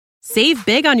Save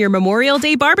big on your Memorial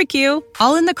Day barbecue,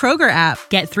 all in the Kroger app.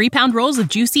 Get 3-pound rolls of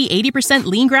juicy 80%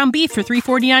 lean ground beef for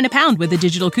 $3.49 a pound with a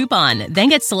digital coupon. Then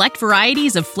get select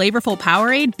varieties of flavorful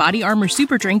Powerade, Body Armor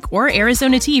Super Drink, or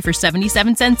Arizona tea for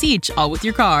 77 cents each, all with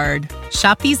your card.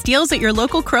 Shop these deals at your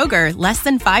local Kroger, less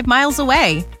than 5 miles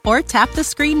away. Or tap the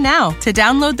screen now to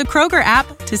download the Kroger app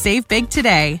to save big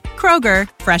today. Kroger,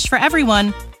 fresh for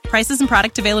everyone. Prices and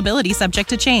product availability subject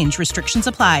to change. Restrictions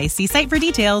apply. See site for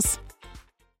details.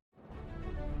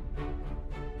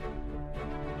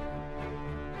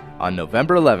 On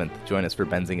November 11th, join us for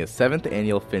Benzinga's 7th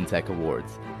Annual FinTech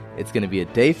Awards. It's going to be a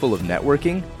day full of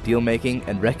networking, deal-making,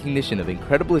 and recognition of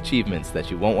incredible achievements that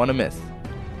you won't want to miss.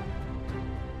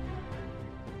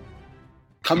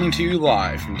 Coming to you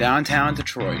live from downtown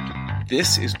Detroit,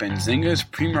 this is Benzinga's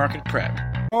Pre-Market Prep.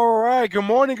 All right, good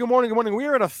morning. We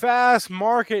are in a fast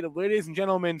market, ladies and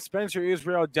gentlemen. Spencer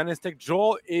Israel, Dennis Dick.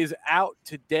 Joel is out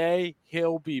today.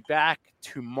 He'll be back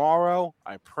tomorrow,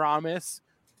 I promise.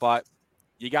 But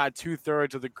you got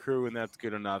 2/3 of the crew, and that's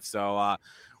good enough. So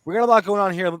we got a lot going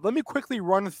on here. Let me quickly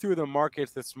run through the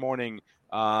markets this morning.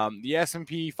 The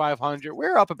S&P 500,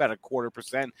 we're up about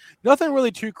 0.25%. Nothing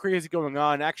really too crazy going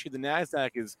on. Actually, the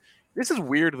NASDAQ this is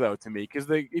weird, though, to me, because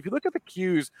if you look at the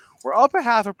Qs, we're up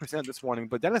 0.5% this morning.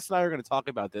 But Dennis and I are going to talk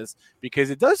about this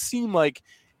because it does seem like,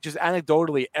 just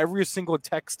anecdotally, every single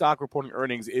tech stock reporting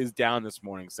earnings is down this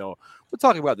morning. So we'll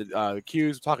talk about the Qs,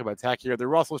 we'll talk about tech here. The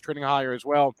Russell's trading higher as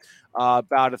well,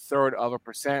 about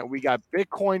 0.33%. We got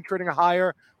Bitcoin trading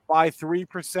higher by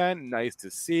 3%. Nice to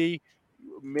see.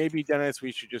 Maybe, Dennis,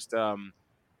 we should just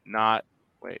not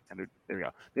wait. There we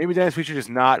go. Maybe, Dennis, we should just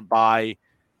not buy.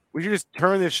 We should just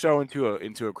turn this show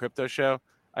into a crypto show,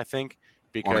 I think,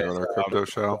 because another crypto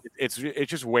show. It's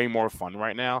just way more fun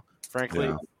right now,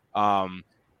 frankly. Yeah.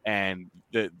 And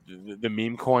the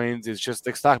meme coins is just,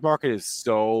 the stock market is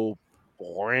so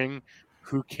boring.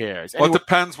 Who cares? Well, it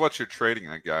depends what you're trading,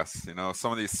 I guess. You know,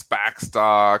 some of these SPAC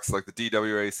stocks, like the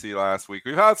DWAC last week,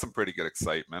 we've had some pretty good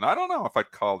excitement. I don't know if I'd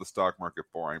call the stock market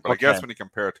boring, but okay. I guess when you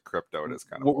compare it to crypto, it is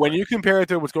kind of boring. When you compare it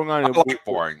to what's going on, I like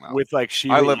boring though. With like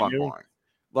Shiba I live Inu, on boring.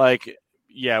 Like,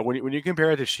 yeah, when you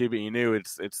compare it to Shiba Inu,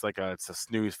 it's like it's a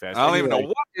snooze fest. I don't even know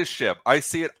what is SHIB. I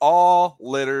see it all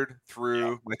littered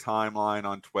through my timeline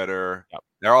on Twitter. Yep.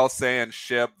 They're all saying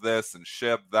SHIB this and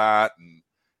SHIB that, and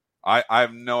I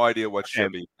have no idea what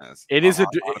SHIB is. It is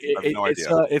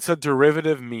it's a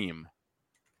derivative meme.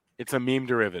 It's a meme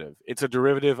derivative. It's a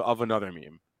derivative of another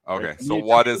meme. Okay, right? So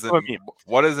what does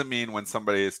it mean when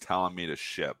somebody is telling me to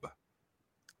SHIB?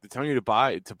 They're telling you to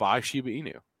buy Shiba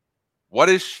Inu. What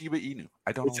is Shiba Inu?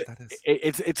 I don't know what that is.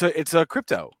 It's a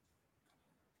crypto.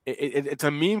 It's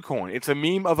a meme coin. It's a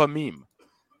meme of a meme.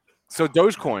 So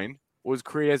Dogecoin was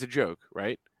created as a joke,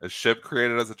 right? Is SHIB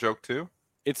created as a joke too?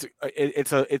 It's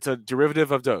a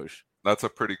derivative of Doge. That's a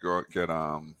pretty good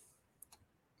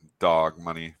dog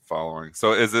money following.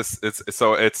 So is this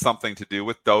it's something to do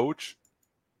with Doge?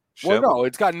 SHIB? Well, no,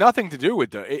 it's got nothing to do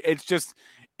with Doge. It's just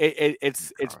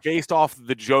it's based off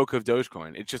the joke of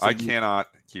Dogecoin. It's just I cannot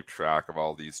keep track of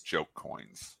all these joke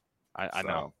coins. I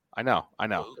know.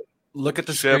 Look at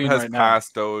the SHIB screen has right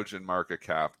passed Doge in market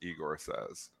cap. Igor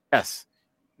says yes.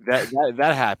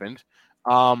 That happened.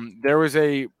 There was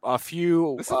a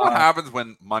few. This is what happens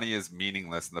when money is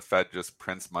meaningless and the Fed just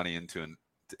prints money into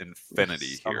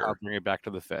infinity here. I'll bring it back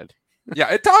to the Fed.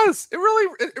 Yeah, it does. It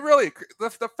really.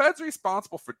 The Fed's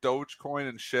responsible for Dogecoin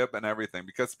and SHIB and everything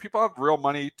because people have real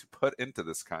money to put into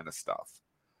this kind of stuff.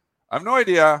 I have no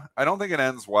idea. I don't think it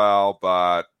ends well,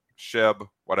 but SHIB,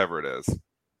 whatever it is.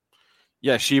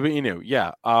 Yeah, Shiba Inu.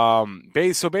 Yeah.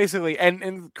 So basically, and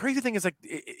the crazy thing is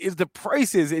is the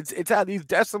prices. It's at these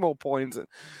decimal points.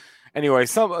 Anyway,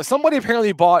 somebody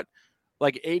apparently bought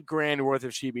like $8,000 worth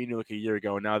of Shiba Inu like a year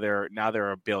ago. Now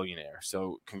they're a billionaire.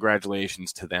 So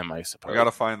congratulations to them, I suppose. I gotta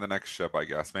find the next SHIB, I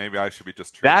guess. Maybe I should be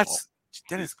just. That's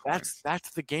Dennis. That's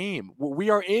the game.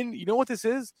 We are in. You know what this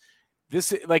is?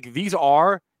 These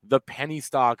are the penny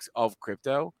stocks of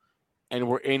crypto, and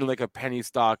we're in like a penny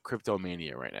stock crypto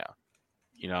mania right now.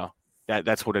 You know,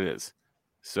 that's what it is.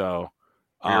 So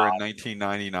we're in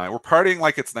 1999. We're partying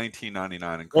like it's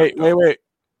 1999.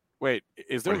 Wait.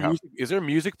 Is there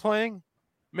music playing,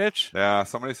 Mitch? Yeah,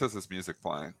 somebody says there's music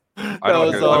playing. Let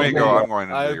me go. I'm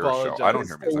going into your show. I don't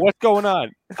hear music. What's going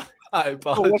on? I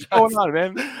apologize. What's going on,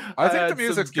 man? I think the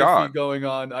music's gone. Going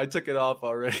on. I took it off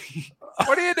already.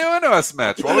 What are you doing to us,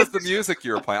 Mitch? What was the music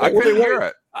you were playing? I couldn't hear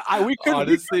it. We couldn't.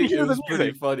 Honestly, it was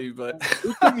pretty funny, but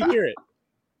we couldn't hear it.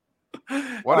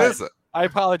 What is it? I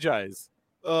apologize.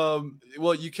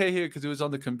 Well, you can't hear because it was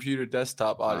on the computer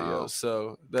desktop audio. Oh. So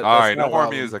All that's right, no not more why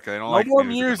music. I don't No like more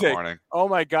music in the music. morning. Oh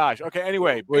my gosh. Okay.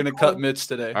 Anyway, we're gonna cut Bitcoin- Mitch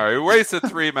today. All right, we wasted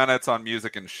 3 minutes on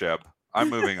music and SHIB. I'm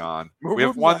moving on. We're We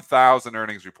have moving on. 1,000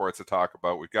 earnings reports to talk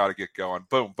about. We've got to get going.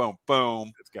 Boom, boom,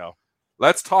 boom. Let's go.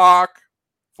 Let's talk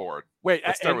Ford. Wait,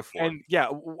 Let's start with Ford. And yeah,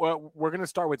 we're going to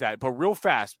start with that. But real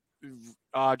fast,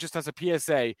 just as a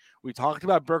PSA, we talked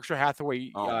about Berkshire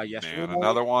Hathaway yesterday. Man,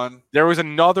 another one. There was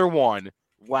another one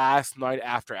last night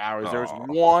after hours. There was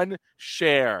one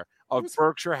share of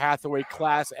Berkshire Hathaway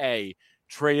Class A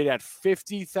traded at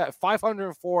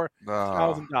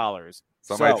 $504,000.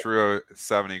 Somebody threw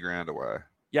 70 grand away.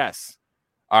 Yes.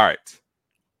 All right.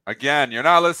 Again, you're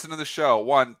not listening to the show.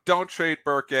 One, don't trade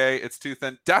Berk A. It's too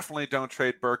thin. Definitely don't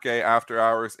trade Berk A after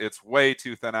hours. It's way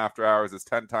too thin after hours. It's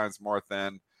 10 times more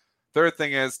thin. Third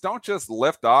thing is, don't just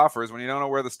lift offers when you don't know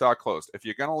where the stock closed. If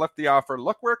you're going to lift the offer,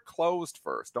 look where it closed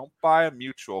first. Don't buy a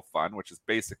mutual fund, which is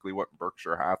basically what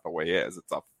Berkshire Hathaway is.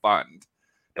 It's a fund.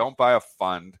 Don't buy a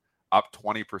fund up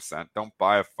 20%. Don't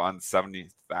buy a fund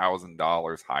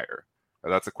 $70,000 higher.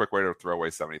 That's a quick way to throw away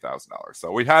 $70,000.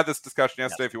 So we had this discussion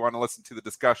yesterday. If you want to listen to the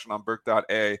discussion on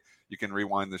Berk.A, you can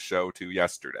rewind the show to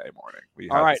yesterday morning.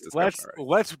 All right,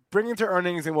 let's bring it to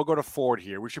earnings and we'll go to Ford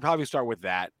here. We should probably start with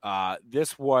that.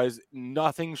 This was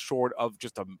nothing short of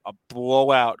just a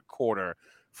blowout quarter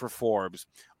for Forbes.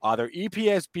 Their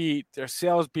EPS beat, their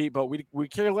sales beat, but we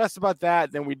care less about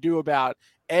that than we do about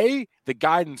A, the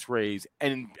guidance raise,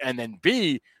 and then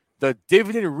B, the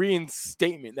dividend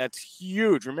reinstatement. That's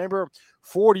huge. Remember,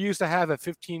 Ford used to have a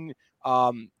 15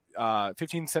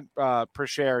 cent per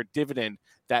share dividend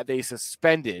that they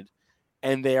suspended,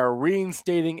 and they are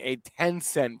reinstating a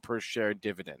 10-cent per share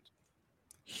dividend.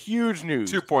 Huge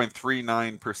news.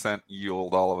 2.39%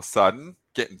 yield all of a sudden,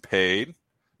 getting paid.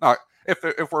 Now,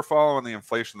 if we're following the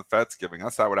inflation the Fed's giving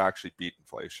us, that would actually beat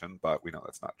inflation, but we know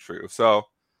that's not true. So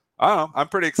I don't know. I'm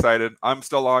pretty excited. I'm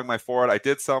still long my Ford. I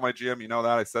did sell my GM. You know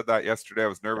that. I said that yesterday. I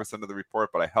was nervous into the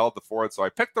report, but I held the Ford. So I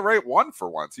picked the right one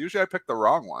for once. Usually I pick the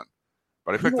wrong one,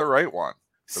 but I picked the right one.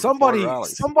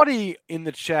 Somebody in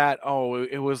the chat. Oh,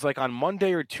 it was like on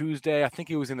Monday or Tuesday. I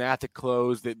think it was in the at the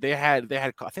close that they had.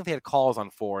 I think they had calls on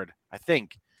Ford. I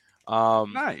think.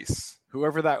 Nice.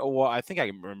 Whoever that was, I think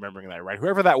I'm remembering that right.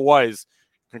 Whoever that was,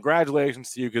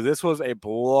 congratulations to you because this was a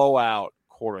blowout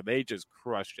quarter. They just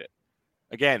crushed it.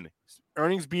 Again,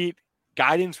 earnings beat,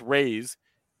 guidance raise,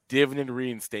 dividend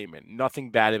reinstatement. Nothing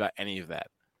bad about any of that.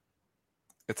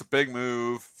 It's a big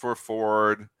move for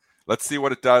Ford. Let's see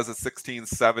what it does at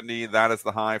 1670. That is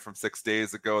the high from 6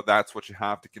 days ago. That's what you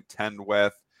have to contend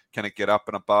with. Can it get up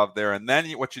and above there? And then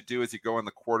what you do is you go in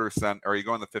the quarter-cent or you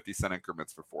go in the 50-cent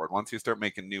increments for Ford. Once you start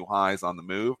making new highs on the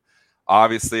move,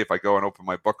 obviously, if I go and open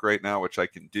my book right now, which I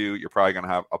can do, you're probably going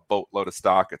to have a boatload of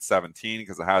stock at 17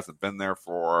 because it hasn't been there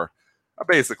for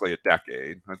basically a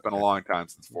decade. It's been a long time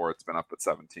since Ford's been up at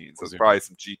 17. So it's probably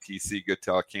some GTC good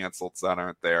till canceled that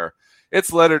aren't there.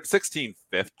 It's littered.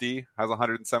 1650 has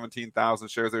 117,000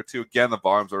 shares there too. Again, the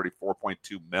volume's already 4.2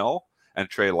 mil and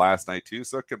trade last night too,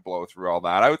 so it can blow through all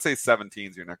that. I would say 17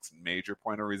 is your next major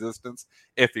point of resistance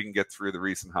if you can get through the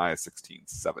recent high of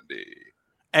 1670.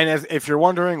 And if you're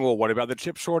wondering, well, what about the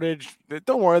chip shortage?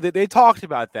 Don't worry, they talked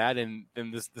about that, and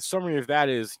the summary of that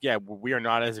is, yeah, we are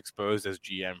not as exposed as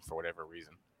GM for whatever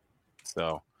reason.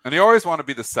 So, and you always want to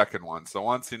be the second one. So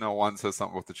once one says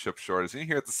something with the chip shortage, and you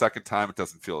hear it the second time, it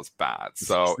doesn't feel as bad.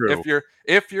 So if you're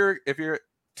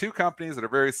two companies that are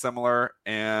very similar,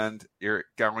 and you're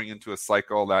going into a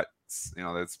cycle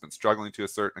that's been struggling to a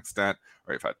certain extent,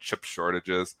 or you've had chip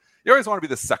shortages, you always want to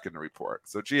be the second to report.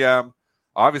 So GM.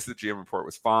 Obviously, the GM report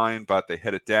was fine, but they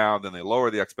hit it down. Then they lower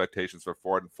the expectations for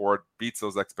Ford, and Ford beats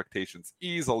those expectations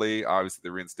easily. Obviously,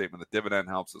 the reinstatement of the dividend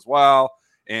helps as well,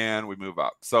 and we move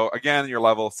up. So, again, your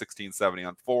level, 1670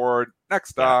 on Ford.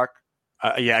 Next stock.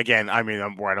 Again, I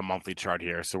mean, we're at a monthly chart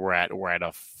here, so we're at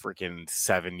a freaking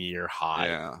 7-year high.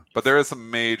 Yeah, but there is some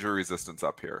major resistance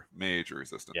up here. Major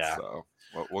resistance. Yeah. So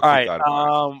we'll keep that in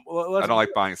mind. I don't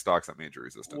like buying stocks at major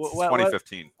resistance.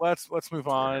 2015. Let's move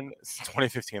on.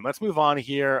 2015. Let's move on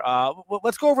here.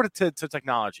 Let's go over to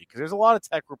technology because there's a lot of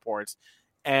tech reports,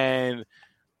 and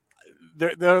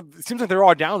it seems like they're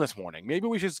all down this morning. Maybe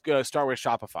we should start with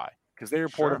Shopify because they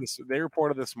reported this. They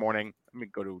reported this morning. Let me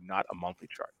go to not a monthly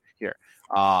chart. Here,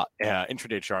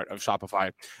 intraday chart of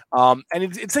Shopify, and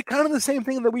it's like kind of the same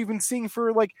thing that we've been seeing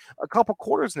for like a couple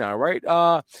quarters now, right?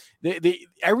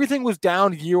 Everything was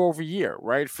down year over year,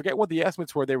 right? Forget what the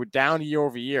estimates were; they were down year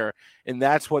over year, and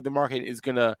that's what the market is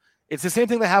gonna. It's the same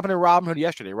thing that happened in Robinhood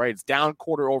yesterday, right? It's down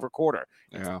quarter over quarter,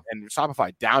 and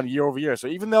Shopify down year over year. So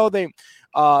even though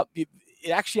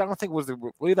it actually I don't think was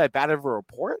really that bad of a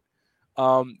report.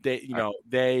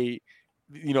 Their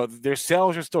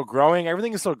sales are still growing.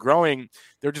 Everything is still growing.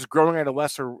 They're just growing at a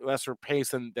lesser pace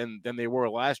than they were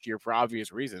last year for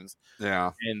obvious reasons.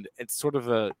 Yeah. And it's sort of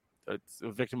a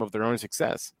victim of their own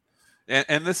success.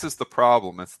 And this is the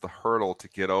problem. It's the hurdle to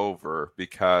get over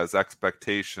because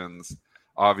expectations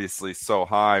obviously so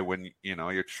high when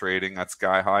you're trading at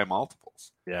sky high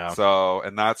multiples. Yeah. So,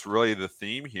 and that's really the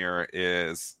theme here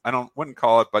is wouldn't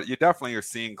call it, but you definitely are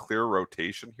seeing clear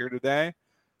rotation here today.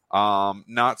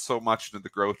 Not so much into the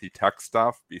growthy tech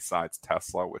stuff besides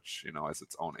Tesla, which, is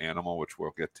its own animal, which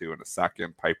we'll get to in a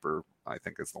second. Piper, I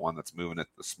think, is the one that's moving it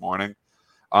this morning.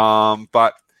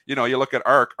 But you look at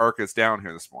ARK is down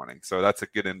here this morning. So that's a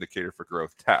good indicator for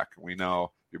growth tech. We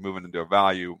know you're moving into a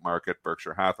value market.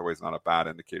 Berkshire Hathaway is not a bad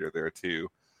indicator there too.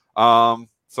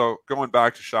 So going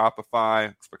back to Shopify,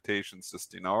 expectations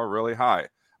just, are really high.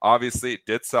 Obviously, it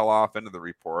did sell off into the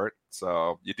report.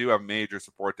 So you do have major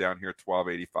support down here at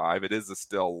 12.85. It is a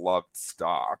still loved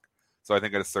stock. So I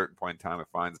think at a certain point in time, it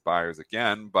finds buyers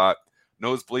again. But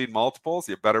nosebleed multiples,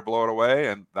 you better blow it away.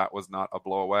 And that was not a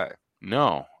blow away.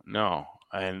 No.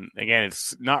 And again,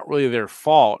 it's not really their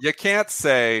fault. You can't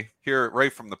say here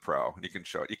right from the pro, and you can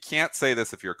show it. You can't say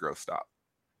this if you're a growth stock.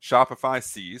 Shopify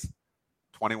sees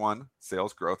 21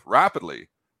 sales growth rapidly,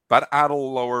 but at a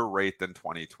lower rate than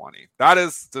 2020. That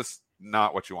is just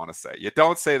not what you want to say. You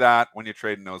don't say that when you're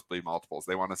trading nosebleed multiples.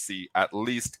 They want to see at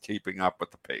least keeping up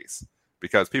with the pace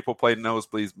because people play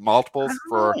nosebleed multiples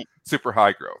for super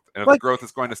high growth. And if the growth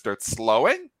is going to start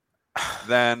slowing,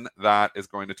 then that is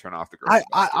going to turn off the growth.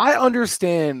 I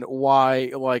understand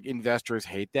why investors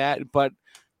hate that, but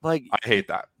I hate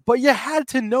that. But you had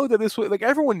to know that this was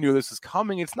everyone knew this was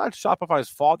coming. It's not Shopify's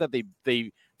fault that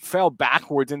they fell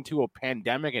backwards into a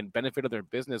pandemic and benefited their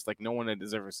business like no one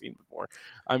has ever seen before.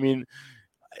 I mean,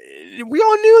 we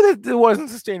all knew that it wasn't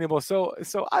sustainable. So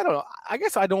I don't know. I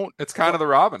guess I don't. It's kind of the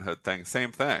Robinhood thing.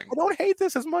 Same thing. I don't hate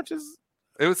this as much as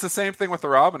it was the same thing with the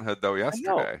Robinhood though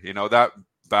yesterday. That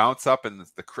bounce up in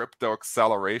the crypto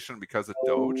acceleration because of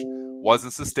Doge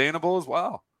wasn't sustainable as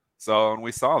well. So, and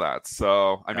we saw that.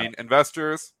 So, I mean,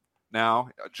 investors now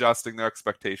adjusting their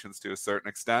expectations to a certain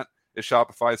extent. Is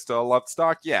Shopify still a loved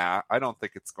stock? Yeah, I don't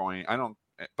think it's going.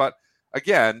 But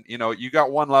again, you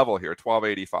got one level here,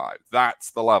 12.85.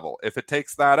 That's the level. If it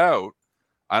takes that out,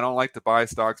 I don't like to buy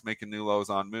stocks making new lows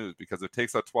on moves because if it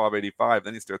takes out 12.85,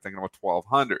 then you start thinking about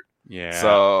 1,200. Yeah.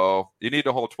 So you need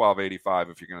to hold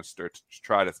 12.85 if you're going to start to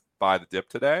try to buy the dip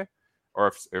today,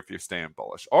 or if you're staying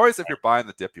bullish. Or if you're buying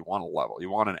the dip, you want a level, you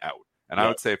want an out. And I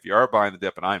would say if you are buying the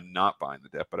dip, and I'm not buying the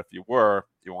dip, but if you were,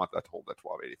 you want that to hold at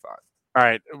 12.85. All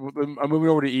right, I'm moving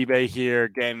over to eBay here,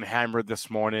 getting hammered this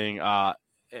morning.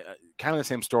 Kind of the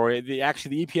same story. The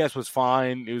EPS was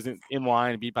fine. It was in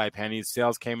line, beat by pennies.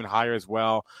 Sales came in higher as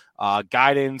well.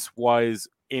 Guidance was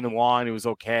in line. It was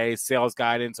okay. Sales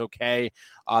guidance, okay.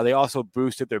 They also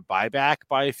boosted their buyback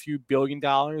by a few $1 billion,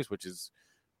 which is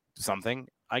something,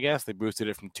 I guess. They boosted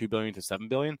it from $2 billion to $7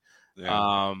 billion.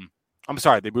 Yeah. I'm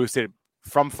sorry. They boosted it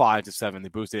from 5 to 7. They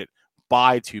boosted it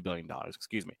by $2 billion,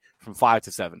 excuse me, from 5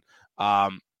 to 7.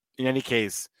 In any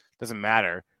case, doesn't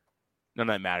matter. None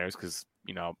of that matters because,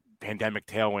 pandemic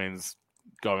tailwinds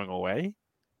going away,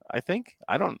 I think.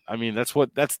 It's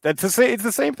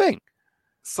the same thing.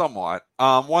 Somewhat.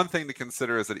 One thing to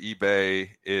consider is that eBay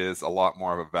is a lot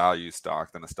more of a value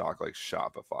stock than a stock like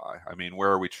Shopify. I mean,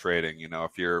 where are we trading?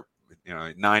 If you're,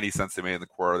 90 cents they made in the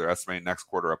quarter, they're estimating next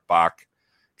quarter $1.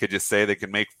 Could you say they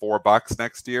can make $4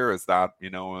 next year? Is that,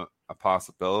 a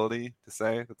possibility to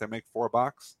say that they make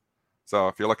 $4? So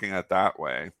if you're looking at it that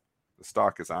way, the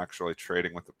stock is actually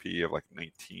trading with a PE of like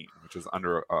 19, which is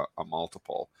under a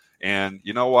multiple. And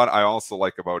you know what I also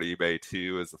like about eBay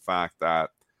too is the fact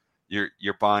that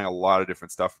you're buying a lot of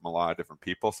different stuff from a lot of different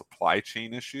people. Supply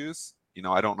chain issues,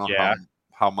 I don't know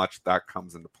how much that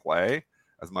comes into play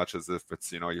as much as if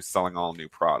it's, you're selling all new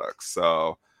products.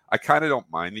 So I kind of don't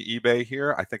mind the eBay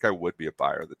here. I think I would be a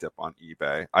buyer of the dip on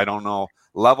eBay. I don't know.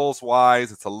 Levels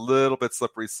wise, it's a little bit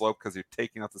slippery slope because you're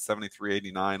taking out the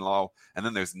 73.89 low, and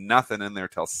then there's nothing in there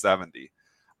till 70.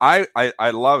 I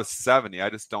love 70. I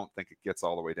just don't think it gets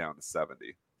all the way down to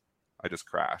 70. I just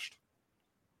crashed.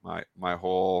 My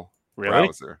whole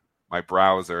browser. My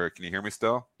browser. Can you hear me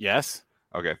still? Yes.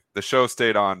 Okay. The show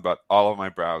stayed on, but all of my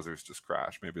browsers just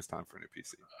crashed. Maybe it's time for a new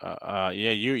PC.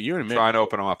 Yeah, you and me. Trying to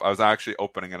open them up. I was actually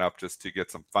opening it up just to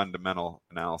get some fundamental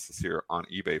analysis here on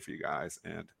eBay for you guys,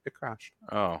 and it crashed.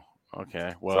 Oh,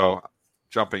 okay. Well, so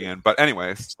jumping in, but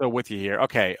anyways, still with you here.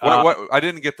 Okay. What I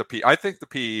didn't get the P. I think the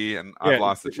PE, and I've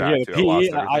lost the chat too. PE,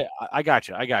 I got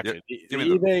you. The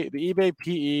eBay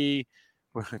PE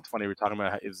It's funny we're talking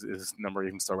about is this number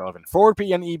even still relevant? Forward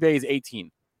P on eBay is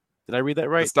 18. Did I read that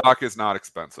right? The stock is not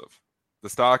expensive.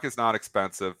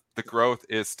 The growth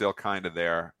is still kind of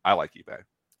there. I like eBay.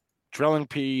 Trailing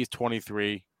P is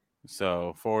 23.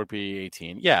 So forward P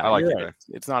 18. Yeah, I like eBay. Right.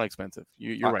 It's not expensive.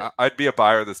 You're right. I'd be a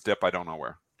buyer of this dip. I don't know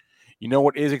where. You know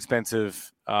what is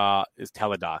expensive is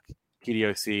Teladoc,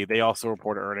 TDOC. They also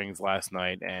reported earnings last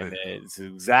night, and it's the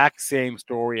exact same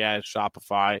story as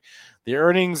Shopify. The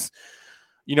earnings,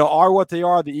 are what they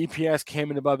are. The EPS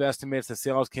came in above estimates. The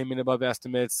sales came in above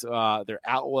estimates. Their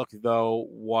outlook, though,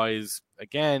 was,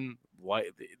 again,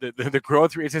 the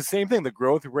growth rate. It's the same thing. The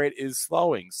growth rate is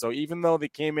slowing. So even though they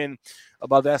came in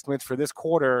above estimates for this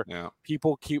quarter,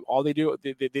 people keep all they do.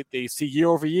 They see year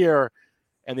over year,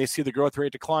 and they see the growth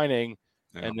rate declining,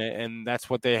 and that's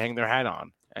what they hang their hat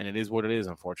on. And it is what it is,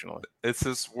 unfortunately. It's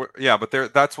just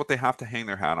but that's what they have to hang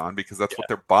their hat on because that's what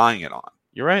they're buying it on.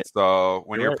 You're right. So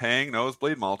when you're paying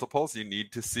nosebleed multiples, you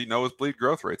need to see nosebleed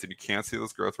growth rates, and you can't see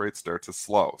those growth rates start to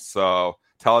slow. So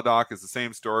Teladoc is the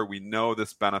same story. We know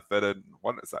this benefited.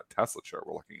 What is that Tesla chart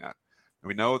we're looking at?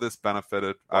 We know this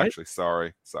benefited. What? Actually,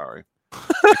 sorry.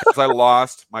 Because I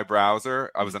lost my browser.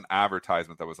 I was an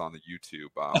advertisement that was on the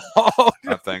YouTube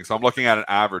thing. So I'm looking at an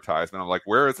advertisement. I'm like,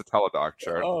 where is the Teladoc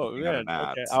chart? Oh, man.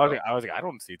 Okay. I was like, I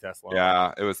don't see Tesla.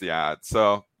 Yeah, it was the ad.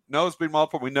 So nosebleed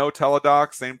multiple. We know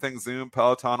Teladoc, same thing, Zoom,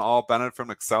 Peloton, all benefit from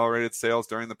accelerated sales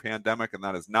during the pandemic, and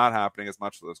that is not happening as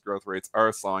much. So those growth rates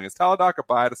are slowing. Is Teladoc a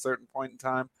buy at a certain point in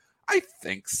time? I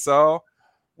think so.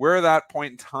 Where that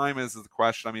point in time is the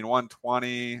question. I mean,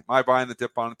 120. Am I buying the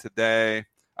dip on it today?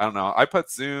 I don't know. I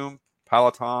put Zoom,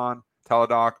 Peloton,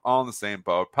 Teladoc all in the same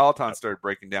boat. Peloton started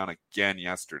breaking down again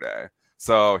yesterday.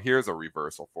 So here's a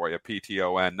reversal for you.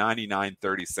 PTON,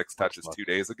 99.36 touches 2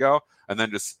 days ago, and then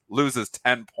just loses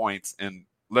 10 points in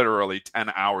literally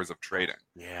 10 hours of trading.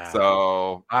 Yeah.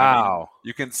 So, wow.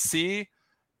 You can see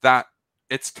that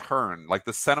it's turned. Like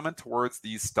the sentiment towards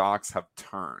these stocks have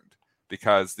turned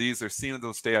because these are seen as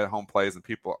those stay-at-home plays, and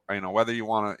people, whether you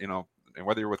want to,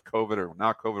 whether you're with COVID or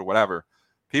not COVID, whatever,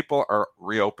 people are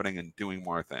reopening and doing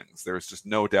more things. There's just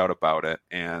no doubt about it.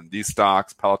 And these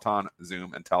stocks, Peloton,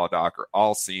 Zoom, and Teladoc, are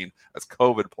all seen as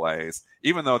COVID plays,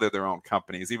 even though they're their own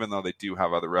companies, even though they do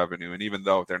have other revenue, and even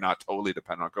though they're not totally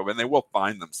dependent on COVID. And they will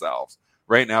find themselves.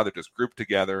 Right now, they're just grouped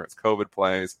together as COVID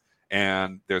plays.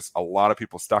 And there's a lot of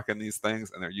people stuck in these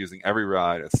things, and they're using every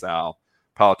rally to sell.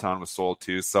 Peloton was sold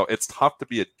too. So it's tough to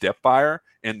be a dip buyer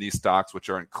in these stocks, which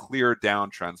are in clear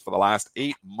downtrends for the last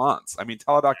 8 months. I mean,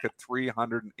 Teladoc hit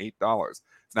 $308. It's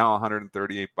now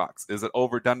 $138. Is it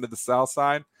overdone to the sell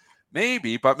side?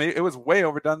 Maybe, but it was way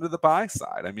overdone to the buy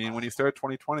side. I mean, when you started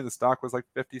 2020, the stock was like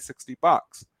 $50,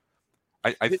 $60.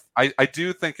 I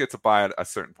do think it's a buy at a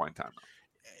certain point in time.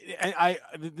 And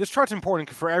this chart's important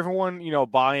for everyone,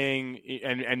 buying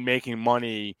and making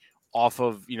money off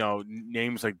of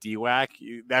names like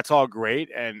DWAC. That's all great,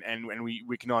 and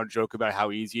we can all joke about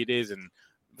how easy it is, and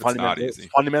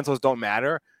fundamentals don't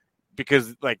matter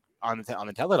because like on the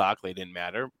Teladoc they didn't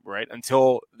matter, right,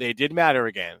 until they did matter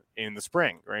again in the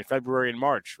spring, right, February and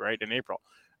March, right, and April,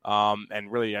 and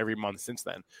really every month since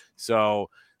then. So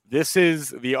this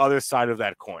is the other side of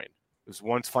that coin. Is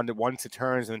once it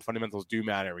turns, and then fundamentals do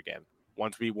matter again.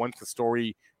 Once the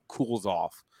story cools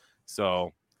off.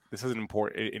 So this is an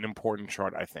important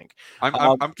chart, I think.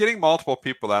 I'm getting multiple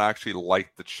people that actually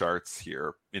like the charts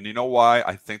here. And you know why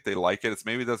I think they like it? It's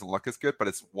maybe it doesn't look as good, but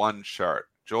it's one chart.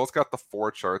 Joel's got the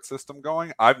 4-chart system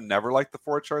going. I've never liked the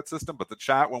 4-chart system, but the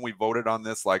chat when we voted on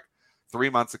this like 3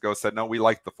 months ago said, no, we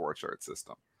like the 4-chart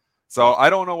system. So I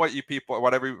don't know what you people,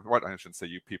 I shouldn't say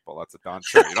you people. That's a Don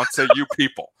show. You don't say you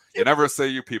people. You never say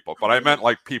you people. But I meant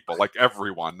like people, like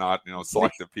everyone, not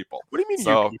selective people. What do you mean?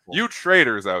 So you people? You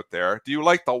traders out there, do you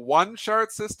like the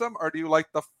 1-chart system or do you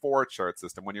like the 4-chart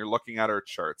system when you're looking at our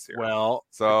charts here? Well,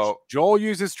 so Joel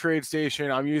uses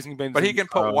TradeStation. I'm using Benzinga. But he can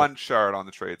put 1 chart on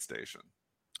the TradeStation.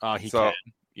 He can.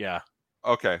 Yeah.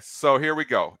 Okay. So here we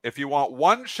go. If you want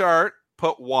 1 chart,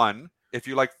 put 1. If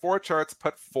you like 4 charts,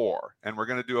 put 4, and we're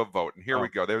going to do a vote. And here we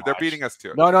go. They're beating us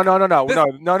to it. No.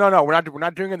 We're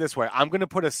not doing it this way. I'm going to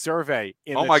put a survey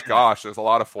in. Oh my gosh, there's a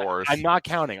lot of 4s. I'm not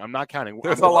counting.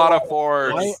 There's a lot of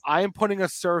 4s. I am putting a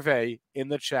survey in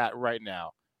the chat right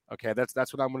now. Okay,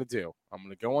 that's what I'm going to do. I'm going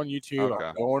to go on YouTube.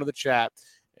 Okay. Go into the chat.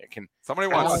 Somebody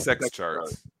wants 6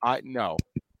 charts.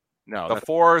 No, the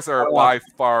 4s are by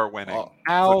far winning.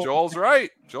 So Joel's right.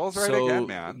 Again,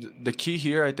 man. The key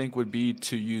here, I think, would be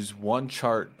to use 1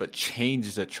 chart, but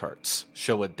change the charts.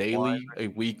 Show a daily, a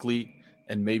weekly,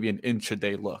 and maybe an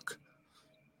intraday look.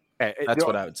 That's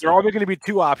what I would say. There are only going to be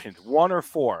 2 options, 1 or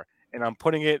 4, and I'm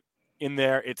putting it in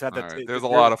there. It's at All the. right. There's a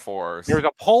lot of 4s. There's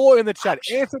a poll in the chat.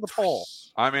 Answer the poll.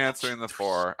 I'm answering the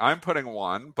 4. I'm putting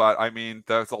 1, but I mean,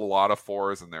 there's a lot of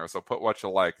 4s in there. So put what you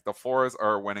like. The 4s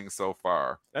are winning so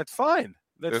far. That's fine.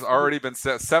 There's already been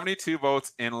 72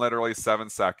 votes in literally 7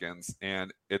 seconds,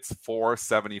 and it's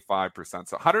 475%.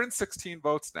 So 116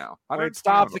 votes now. Wait,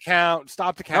 stop the count.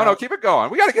 Stop the count. No, keep it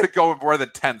going. We got to get it going more than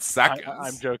 10 seconds.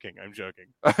 I'm joking.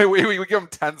 we give them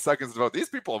 10 seconds to vote. These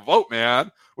people vote,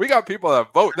 man. We got people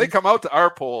that vote. They come out to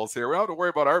our polls here. We don't have to worry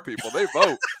about our people. They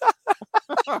vote.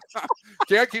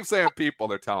 Can't keep saying people,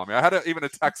 they're telling me. I had even a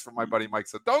text from my buddy Mike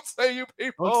said, don't say you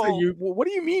people. Don't say you. What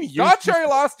do you mean? Don Cherry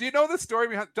lost. Do you know this story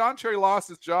behind Don Cherry lost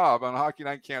his job on Hockey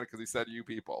Night in Canada because he said you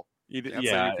people. You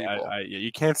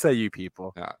can't say you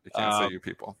people. Yeah, you can't say you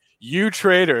people. You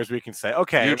traders, we can say.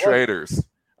 Okay. You traders.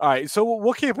 All right, so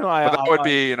we'll keep an eye out. But that would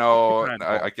be,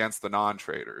 against the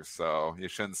non-traders, so you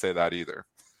shouldn't say that either.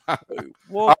 All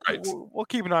right. We'll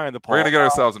keep an eye on the poll. We're going to get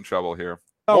ourselves in trouble here.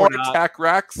 More tech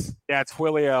Rex. Yeah,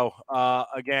 Twilio.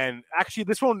 Again, actually,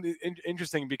 this one is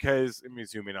interesting because let me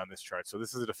zoom in on this chart. So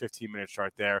this is a 15-minute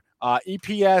chart there.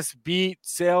 EPS beat,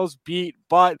 sales beat,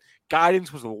 but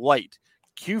guidance was light.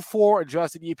 Q4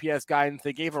 adjusted EPS guidance,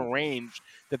 they gave a range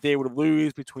that they would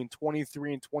lose between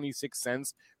 23 and 26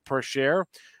 cents per share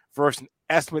versus an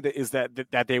estimate is that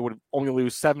they would only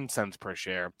lose 7 cents per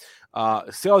share.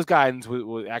 Sales guidance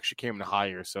actually came in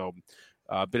higher, so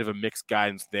a bit of a mixed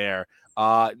guidance there.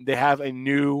 They have a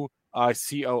new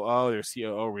COO. Their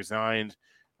COO resigned,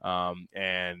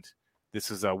 and this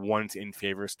is a once in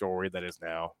favor story that is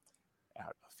now out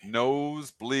of favor.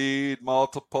 Nosebleed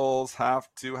multiples have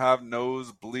to have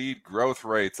nosebleed growth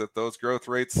rates. If those growth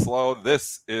rates slow,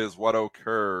 this is what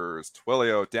occurs.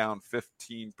 Twilio down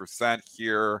 15%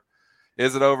 here.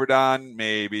 Is it overdone?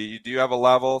 Maybe. Do you have a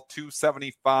level?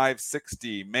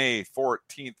 275.60, May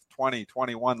 14th,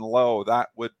 2021 low. That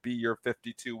would be your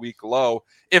 52-week low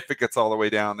if it gets all the way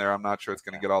down there. I'm not sure it's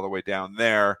going to get all the way down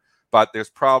there, but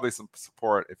there's probably some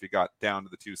support if you got down to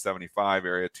the 275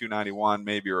 area. 291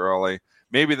 maybe early.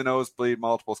 Maybe the nosebleed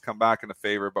multiples come back into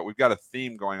favor, but we've got a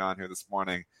theme going on here this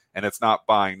morning, and it's not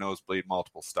buying nosebleed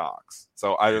multiple stocks.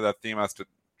 So either that theme has to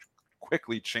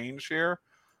quickly change here,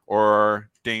 or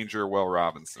danger Will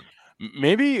Robinson.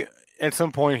 Maybe at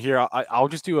some point here, I'll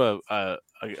just do a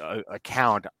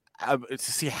count to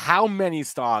see how many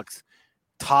stocks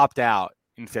topped out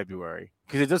in February,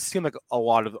 because it does seem like a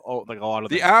lot of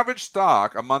the average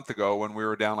stock a month ago when we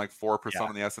were down like 4%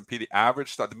 on the S&P. The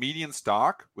average stock, the median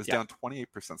stock was down 28%.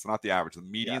 So not the average. The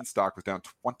median stock was down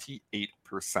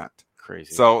 28%.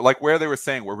 Crazy. So like where they were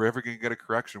saying, we're ever going to get a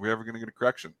correction? We're ever going to get a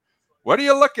correction? What are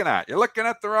you looking at? You're looking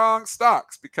at the wrong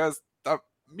stocks, because the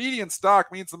median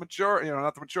stock means the majority,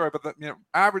 not the majority, but the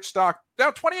average stock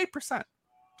down 28%.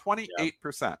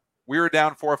 28%. We were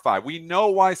down 4 or 5. We know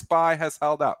why SPY has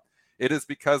held up. It is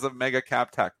because of mega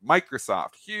cap tech.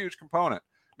 Microsoft, huge component,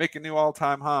 making new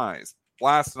all-time highs,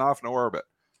 blasting off into orbit.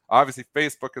 Obviously,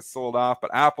 Facebook has sold off, but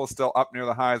Apple's still up near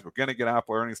the highs. We're going to get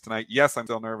Apple earnings tonight. Yes, I'm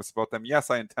still nervous about them. Yes,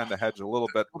 I intend to hedge a little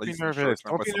bit. Don't be nervous.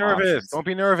 Don't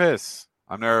be nervous.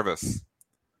 I'm nervous.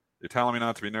 You're telling me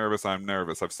not to be nervous. I'm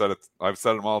nervous. I've said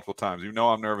it multiple times. You know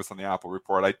I'm nervous on the Apple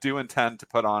report. I do intend to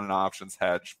put on an options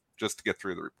hedge just to get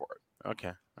through the report.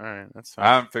 Okay. All right. That's fine.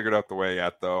 I haven't figured out the way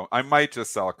yet, though. I might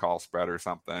just sell a call spread or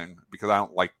something because I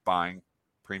don't like buying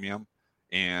premium.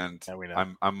 And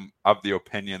I'm of the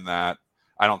opinion that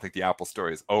I don't think the Apple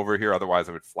story is over here. Otherwise,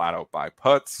 I would flat out buy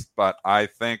puts. But I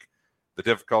think the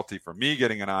difficulty for me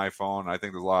getting an iPhone, I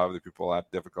think there's a lot of other people that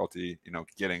have difficulty,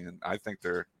 getting, and I think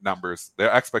their numbers,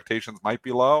 their expectations might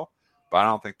be low, but I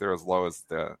don't think they're as low as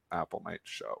the Apple might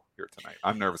show here tonight.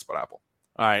 I'm nervous about Apple.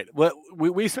 All right. Well,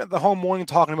 we spent the whole morning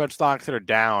talking about stocks that are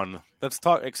down. Let's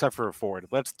talk, except for Ford.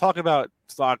 Let's talk about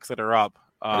stocks that are up.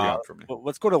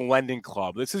 Let's go to Lending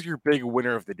Club. This is your big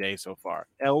winner of the day so far.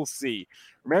 LC.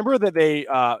 Remember that they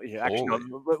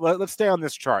let's stay on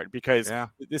this chart because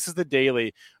this is the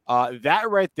daily. That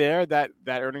right there, that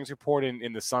earnings report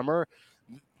in the summer,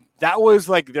 that was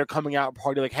like they're coming out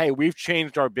party like, hey, we've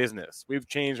changed our business. We've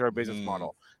changed our business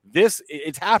model.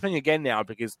 It's happening again now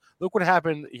because look what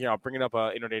happened. I'll bring it up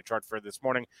an intraday chart for this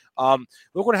morning.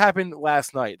 Look what happened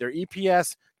last night. Their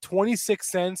EPS 26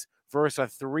 cents versus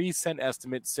a 3-cent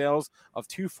estimate. Sales of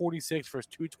 $246 versus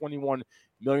 $221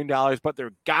 million. But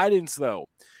their guidance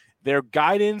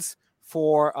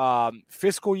for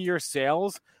fiscal year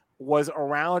sales was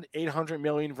around $800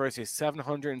 million versus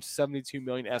 $772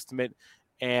 million estimate.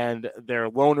 And their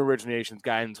loan originations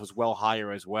guidance was well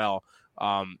higher as well.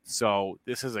 So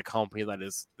this is a company that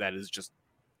is just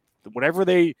whatever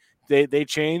they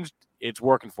changed, it's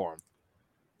working for them.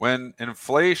 When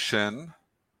inflation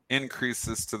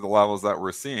increases to the levels that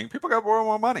we're seeing, people got to borrow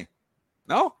more money.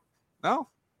 No,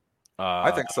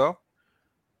 I think so.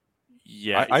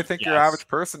 Yeah, I think your average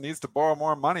person needs to borrow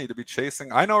more money to be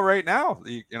chasing. I know right now,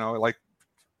 like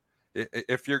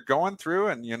if you're going through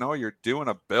and you're doing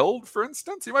a build, for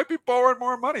instance, you might be borrowing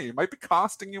more money. It might be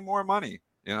costing you more money.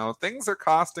 Things are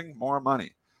costing more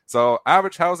money. So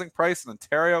average housing price in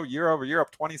Ontario year over year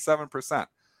up 27%.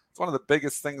 It's one of the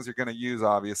biggest things you're going to use,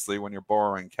 obviously, when you're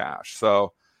borrowing cash.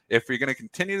 So if you're going to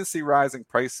continue to see rising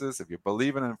prices, if you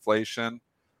believe in inflation,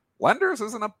 lenders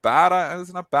isn't a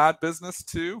bad business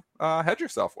to hedge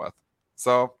yourself with.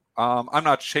 So I'm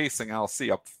not chasing LC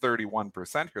up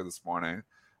 31% here this morning,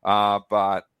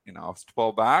 but to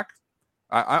pull back,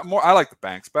 I like the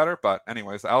banks better. But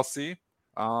anyways, LC,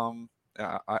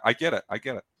 I get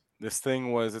it. This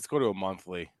thing was. Let's go to a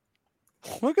monthly.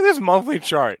 Look at this monthly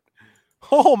chart.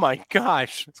 Oh my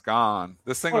gosh, it's gone.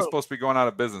 This thing was supposed to be going out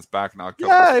of business back in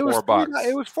October. Yeah, it was $4.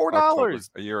 It was $4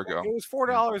 a year ago. It was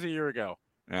 $4 a year ago.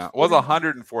 Yeah, it was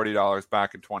 $140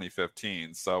 back in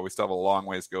 2015. So we still have a long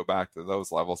ways to go back to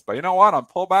those levels. But you know what? On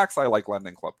pullbacks, I like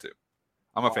Lending Club too.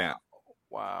 I'm a fan.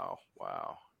 Wow.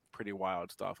 Pretty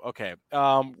wild stuff. Okay.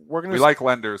 We like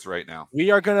lenders right now. We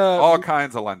are gonna all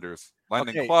kinds of lenders.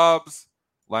 Lending clubs,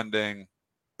 lending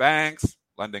banks,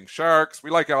 lending sharks. We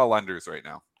like all lenders right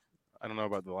now. I don't know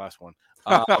about the last one.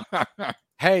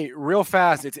 Hey, real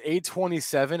fast. It's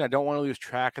 8:27. I don't want to lose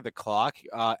track of the clock.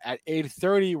 At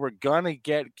 8:30, we're gonna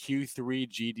get Q3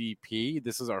 GDP.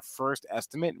 This is our first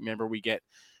estimate. Remember, we get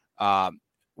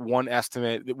one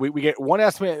estimate. We get one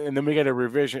estimate, and then we get a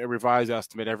revised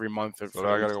estimate every month. So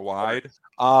I gotta go wide.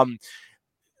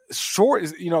 Short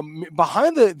is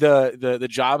behind the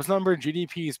jobs number.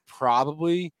 GDP is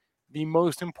probably the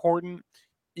most important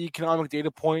economic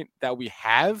data point that we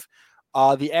have.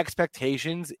 The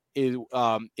expectations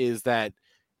is that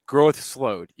growth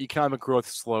slowed. Economic growth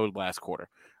slowed last quarter.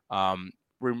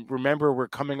 Remember, we're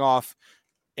coming off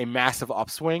a massive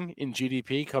upswing in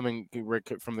GDP coming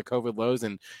from the COVID lows,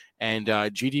 and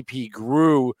GDP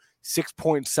grew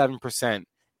 6.7%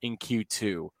 in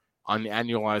Q2 on an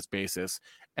annualized basis,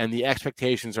 and the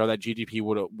expectations are that GDP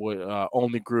would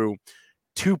only grew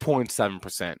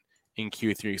 2.7% in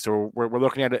Q3. So we're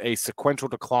looking at a sequential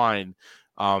decline.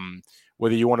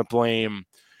 Whether you want to blame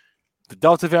the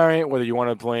Delta variant, whether you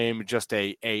want to blame just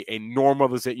a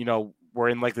normalization, we're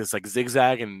in like this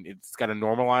zigzag and it's got to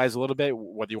normalize a little bit,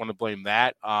 whether you want to blame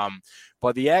that.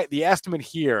 But the estimate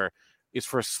here is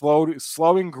for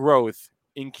slowing growth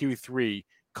in Q3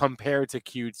 compared to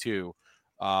Q2.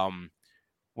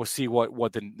 We'll see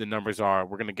what the numbers are.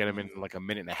 We're going to get them in like a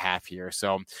minute and a half here.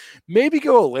 So maybe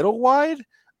go a little wide.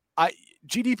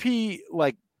 GDP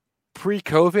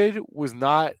pre-COVID was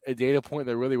not a data point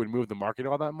that really would move the market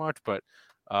all that much, but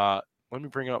let me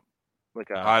bring up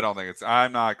I don't think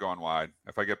I'm not going wide.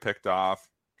 If I get picked off,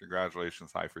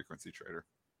 congratulations, high frequency trader.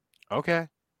 Okay.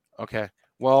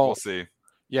 Well, we'll see.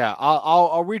 Yeah,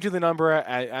 I'll read you the number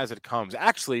as it comes.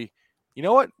 Actually, you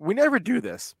know what? We never do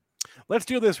this. Let's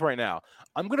do this right now.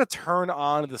 I'm going to turn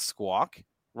on the squawk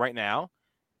right now.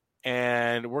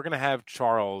 And we're going to have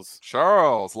Charles.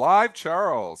 Live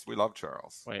Charles. We love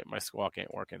Charles. Wait, my squawk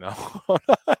ain't working now.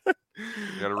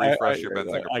 You got to refresh your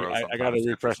Benzinga Pro. I got to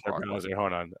refresh my browser.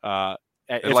 Hold on.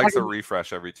 It likes a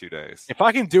refresh every 2 days. If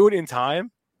I can do it in time,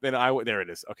 then there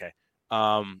it is. Okay.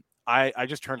 I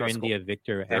just turned on India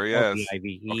Victor. There he is.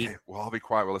 Okay, well, I'll be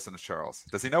quiet. We'll listen to Charles.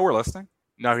 Does he know we're listening?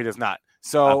 No, he does not.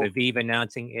 So Aviv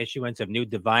announcing issuance of new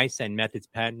device and methods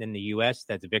patent in the U.S.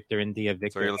 That's Victor India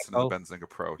Victor. So you're listening to the Benzinga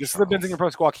Pro. This is the Benzinga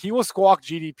Pro squawk. He will squawk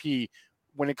GDP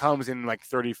when it comes in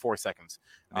 34 seconds.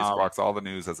 And he squawks all the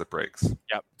news as it breaks.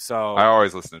 Yep. So I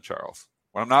always listen to Charles.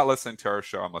 When I'm not listening to our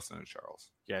show, I'm listening to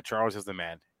Charles. Yeah, Charles is the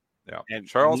man. Yeah. And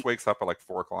Charles wakes up at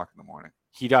 4 o'clock in the morning.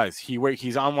 He does.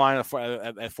 He's online at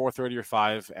 4:30 or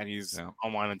 5, and he's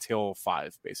online until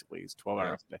 5. Basically, he's 12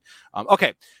 hours a day.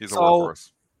 Okay, he's a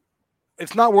workhorse.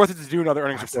 It's not worth it to do another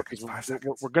earnings report because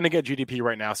we're going to get GDP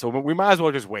right now, so we might as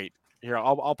well just wait. Here,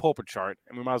 I'll pull up a chart,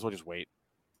 and we might as well just wait.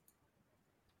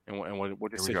 And we'll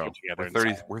just sit here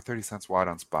together. We're 30 cents wide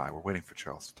on SPY. We're waiting for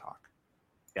Charles to talk.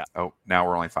 Yeah. Oh, now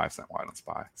we're only 5 cents wide on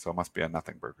SPY, so it must be a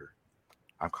nothing burger.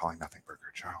 I'm calling nothing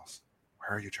burger. Charles,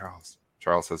 where are you, Charles?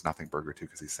 Charles says nothing burger too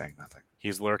because he's saying nothing.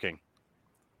 He's lurking.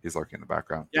 He's lurking in the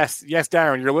background. Yes,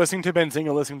 Darren, you're listening to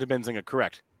Benzinga.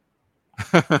 Correct.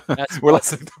 We're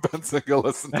listening to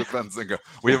Benzinga.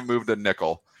 We haven't moved a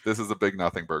nickel. This is a big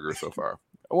nothing burger so far.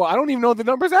 Well, I don't even know the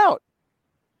numbers out.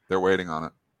 They're waiting on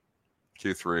it.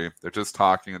 Q3. They're just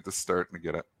talking at the start and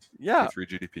get it. Yeah. Q3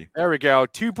 GDP. There we go.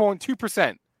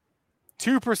 2.2%.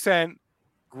 2%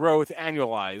 growth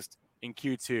annualized in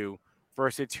Q2.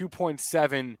 versus a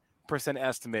 2.7%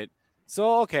 estimate.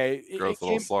 So, okay. Growth a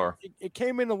little slower. It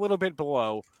came in a little bit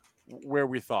below where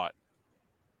we thought.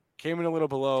 Came in a little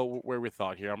below where we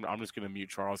thought here. I'm just going to mute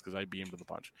Charles because I beat him to the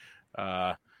punch.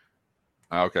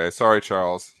 Okay, sorry,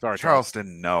 Charles. Sorry, Charles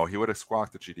didn't know. He would have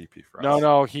squawked the GDP for us.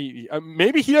 No, he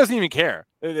maybe he doesn't even care.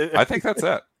 I think that's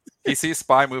it. He sees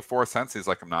SPY move 4 cents. He's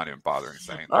like, I'm not even bothering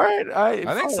saying that. All right,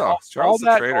 I think so. Charles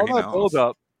the trader. He knows.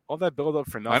 All that build up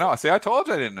for nothing. I know. See, I told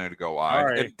you I didn't need to go wide.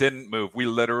 Right. It didn't move. We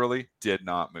literally did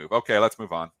not move. Okay, let's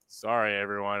move on. Sorry,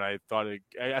 everyone. I thought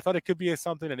it could be a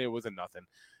something, and it was a nothing.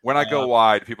 When I go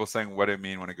wide, people saying, what do you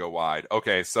mean when I go wide?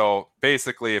 Okay, so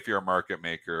basically, if you're a market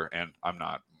maker, and I'm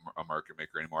not a market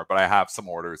maker anymore, but I have some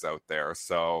orders out there.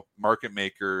 So market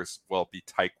makers will be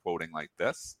tight quoting like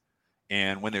this.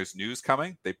 And when there's news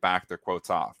coming, they back their quotes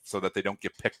off so that they don't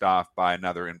get picked off by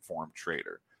another informed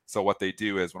trader. So what they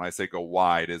do is when I say go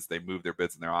wide is they move their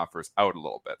bids and their offers out a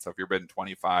little bit. So if you're bidding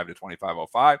 25 to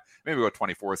 25.05, maybe go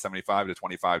 24.75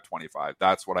 to 25.25.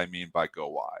 That's what I mean by go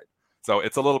wide. So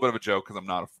it's a little bit of a joke because I'm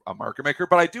not a market maker,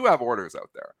 but I do have orders out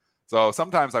there. So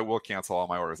sometimes I will cancel all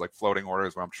my orders, like floating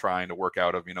orders where I'm trying to work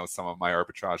out of, some of my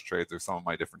arbitrage trades or some of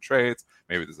my different trades.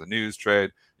 Maybe there's a news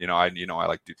trade. I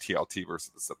like to do TLT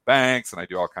versus the banks, and I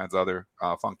do all kinds of other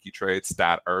funky trades,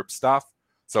 stat herb stuff.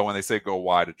 So when they say go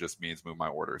wide, it just means move my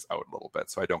orders out a little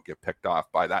bit so I don't get picked off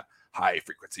by that high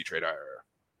frequency trader.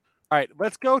 All right,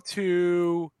 let's go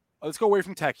away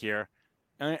from tech here,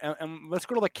 and let's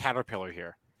go to the Caterpillar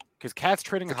here. Because Cat's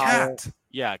trading higher.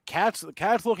 Yeah, Cat's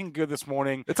looking good this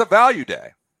morning. It's a value day.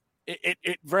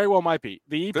 It very well might be.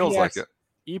 The EPS feels like it.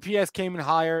 EPS came in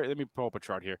higher. Let me pull up a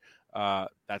chart here.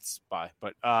 That's SPY.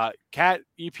 But Cat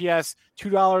EPS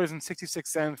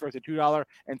 $2.66 versus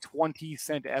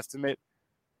 $2.20 estimate.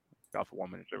 Got for 1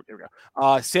 minute. There we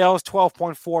go. Sales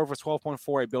 12.4 versus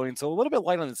 12.48 billion. So a little bit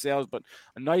light on the sales, but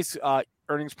a nice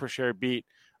earnings per share beat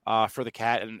for the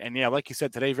Cat. And yeah, like you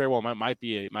said, today very well might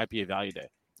be a value day.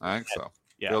 I think so.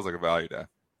 Yeah. Feels like a value day.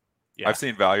 Yeah. I've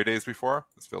seen value days before.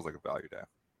 This feels like a value day.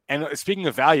 And speaking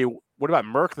of value, what about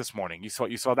Merck this morning? You saw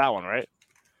that one, right?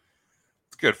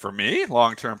 It's good for me.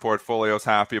 Long-term portfolio's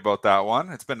happy about that one.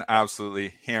 It's been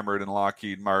absolutely hammered in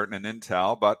Lockheed Martin and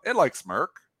Intel, but it likes Merck.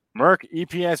 Merck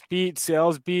EPS beat,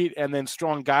 sales beat, and then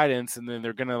strong guidance, and then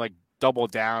they're gonna double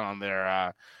down on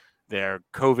their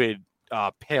COVID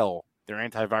pill, their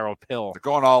antiviral pill. They're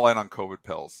going all in on COVID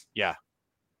pills. Yeah.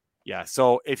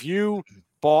 So if you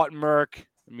bought Merck,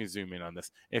 let me zoom in on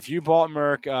this. If you bought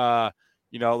Merck,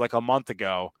 like a month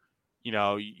ago,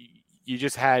 you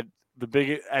just had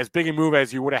as big a move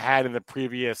as you would have had in the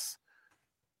previous.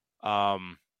 I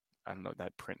don't know,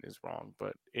 that print is wrong,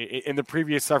 but in the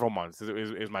previous several months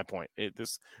is my point.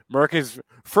 The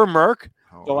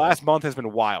last month has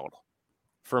been wild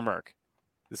for Merck.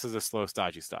 This is a slow,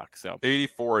 stodgy stock. So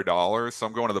 $84. So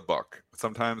I'm going to the book.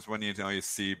 Sometimes when you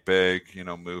see big,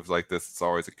 moves like this, it's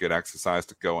always a good exercise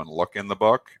to go and look in the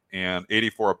book. And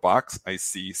 $84, I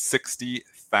see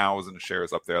 60,000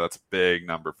 shares up there. That's a big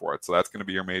number for it. So that's going to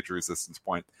be your major resistance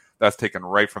point. That's taken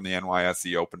right from the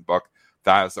NYSE open book.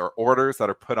 Those are orders that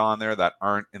are put on there that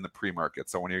aren't in the pre-market.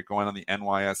 So when you're going on the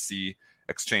NYSE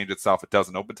exchange itself, it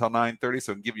doesn't open until 9:30,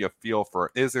 so it can give you a feel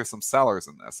for, is there some sellers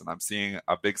in this? And I'm seeing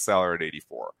a big seller at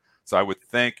 84. So I would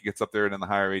think it gets up there in the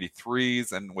higher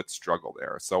 83s and would struggle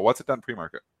there. So what's it done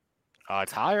pre-market?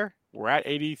 It's higher. We're at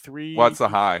 83. What's the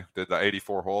high? Did the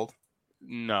 84 hold?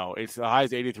 No, it's the high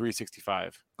is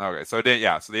 83.65. Okay, so it did.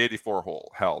 Yeah, so the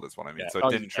 84 held is what I mean. So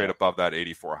it didn't trade above that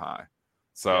 84 high.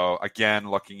 So again,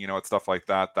 looking, at stuff like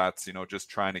that, that's, just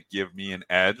trying to give me an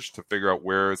edge to figure out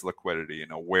where is liquidity,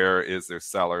 where is their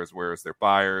sellers, where is their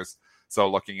buyers. So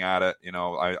looking at it,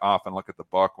 I often look at the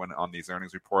book when on these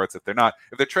earnings reports, if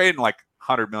they're trading like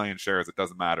 100 million shares, it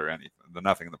doesn't matter anything.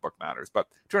 Nothing in the book matters. But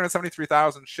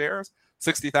 273,000 shares,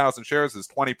 60,000 shares is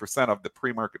 20% of the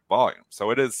pre-market volume.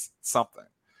 So it is something.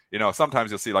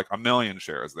 Sometimes you'll see like 1 million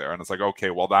shares there, and it's like, okay,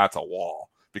 well, that's a wall.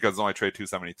 Because it's only trade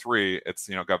 273, it's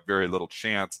got very little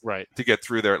chance to get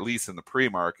through there, at least in the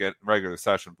pre-market. Regular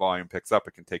session volume picks up,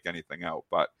 it can take anything out.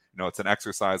 But it's an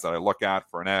exercise that I look at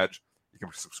for an edge. You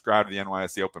can subscribe to the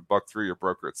NYSE open book through your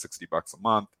broker at $60 a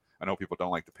month. I know people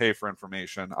don't like to pay for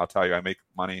information. I'll tell you, I make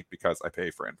money because I pay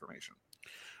for information.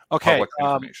 Okay.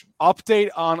 Update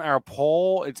on our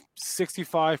poll. It's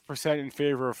 65% in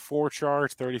favor of 4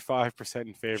 charts, 35%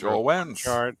 in favor Joel of wins.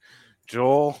 Chart.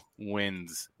 Joel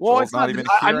wins. Well, Joel's not even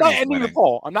I'm not ending winning. the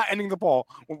poll. I'm not ending the poll.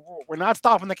 We're not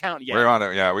stopping the count yet. We're on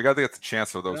it. Yeah, we got to get the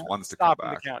chance for those ones to come back.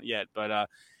 Stopping the count yet, but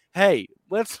hey,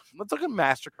 let's look at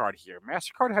MasterCard here.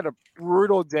 MasterCard had a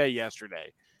brutal day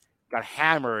yesterday. Got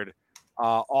hammered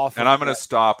off. And I'm going to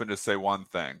stop and just say one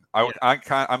thing.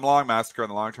 I'm long Mastercard in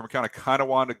the long-term account. I kind of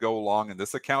wanted to go long in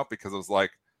this account because it was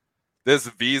like, this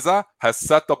Visa has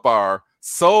set the bar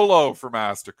so low for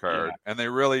Mastercard, and they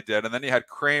really did. And then you had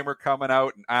Kramer coming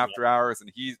out in after hours,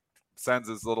 and he sends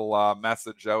his little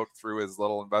message out through his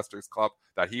little investors club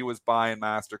that he was buying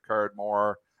Mastercard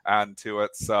more, adding to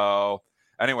it. So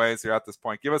anyways, you're at this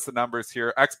point. Give us the numbers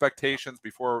here. Expectations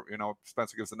before,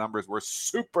 Spencer gives the numbers, were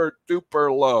super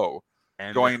duper low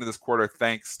going into this quarter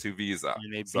thanks to Visa.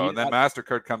 And then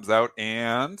Mastercard comes out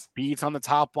and beats on the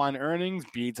top line earnings,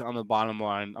 beats on the bottom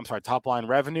line. I'm sorry, top line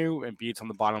revenue, and beats on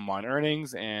the bottom line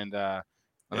earnings. And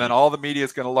then all the media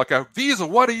is going to look out. Visa,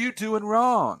 what are you doing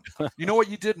wrong? You know what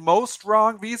you did most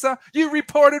wrong, Visa? You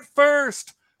reported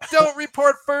first. Don't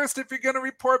report first if you're going to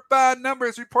report bad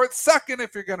numbers. Report second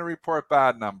if you're going to report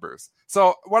bad numbers.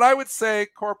 So what I would say,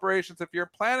 corporations, if you're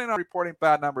planning on reporting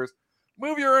bad numbers,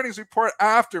 move your earnings report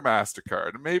after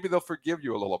Mastercard, and maybe they'll forgive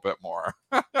you a little bit more.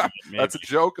 That's a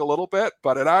joke a little bit,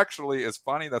 but it actually is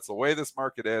funny. That's the way this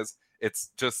market is.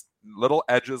 It's just little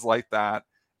edges like that.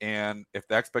 And if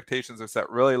the expectations are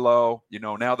set really low,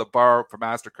 now the bar for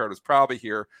Mastercard is probably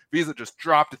here. Visa just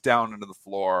dropped it down into the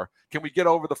floor. Can we get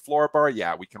over the floor bar?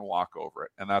 Yeah, we can walk over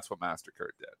it. And that's what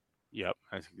Mastercard did. Yep,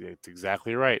 that's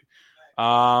exactly right.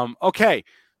 Okay.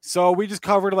 So we just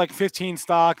covered like 15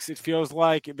 stocks. It feels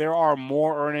like there are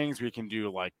more earnings. We can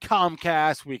do like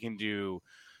Comcast. We can do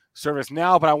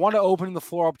ServiceNow. But I want to open the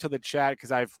floor up to the chat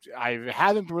because I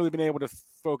haven't really been able to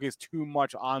focus too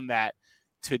much on that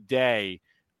today.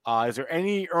 Is there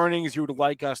any earnings you would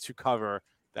like us to cover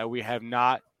that we have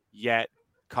not yet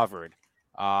covered?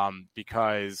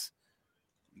 Because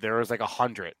there is like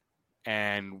 100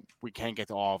 and we can't get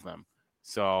to all of them.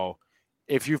 So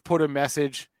if you've put a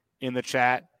message in the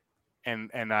chat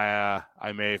and I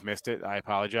may have missed it, I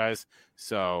apologize.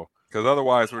 So because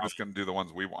otherwise we're just going to do the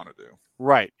ones we want to do.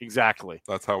 Right, exactly.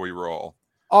 That's how we roll.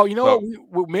 Oh, you know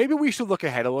what? Maybe we should look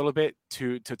ahead a little bit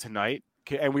to tonight.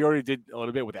 And we already did a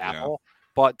little bit with Apple,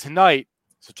 but tonight.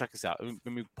 So check this out.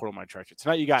 Let me put on my chart.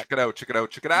 Tonight you got check it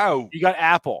out. You got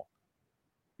Apple.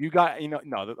 You got I'm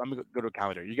gonna go to a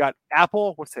calendar. You got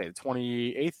Apple. What's today? The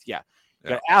 28th. Yeah. You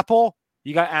got Apple.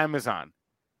 You got Amazon.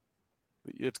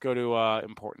 Let's go to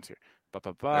importance here.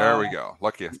 There we go.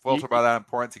 Lucky filter by that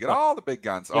importance. You get all the big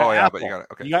guns. Apple. But you got it.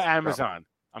 Okay. You got Amazon.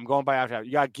 I'm going by after.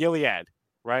 You got Gilead,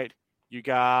 right? You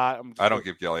got. I don't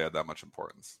give Gilead that much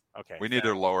importance. Okay. We need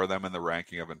to lower them in the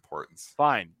ranking of importance.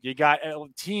 Fine. You got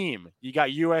Team. You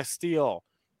got U.S. Steel.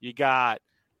 You got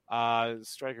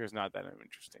Stryker's not that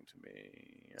interesting to me.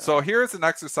 So here's an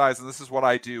exercise, and this is what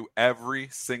I do every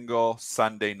single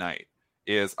Sunday night.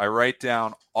 Is I write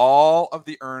down all of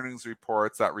the earnings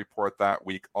reports that report that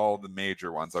week, all the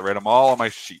major ones. I write them all on my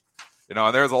sheet.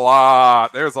 And there's a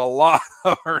lot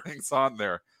of earnings on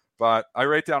there, but I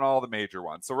write down all the major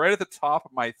ones. So right at the top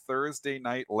of my Thursday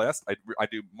night list, I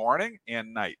do morning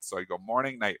and night. So I go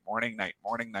morning, night, morning, night,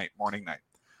 morning, night, morning, night.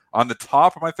 On the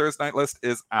top of my Thursday night list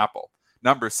is Apple.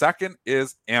 Number second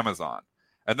is Amazon.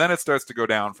 And then it starts to go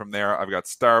down from there. I've got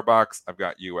Starbucks. I've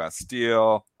got U.S.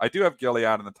 Steel. I do have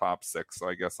Gilead in the top 6, so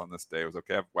I guess on this day it was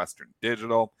okay. I have Western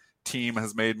Digital. Team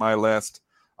has made my list.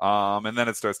 And then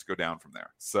it starts to go down from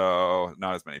there. So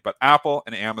not as many. But Apple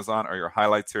and Amazon are your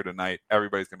highlights here tonight.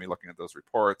 Everybody's going to be looking at those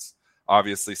reports.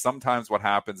 Obviously, sometimes what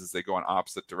happens is they go in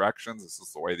opposite directions. This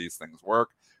is the way these things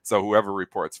work. So whoever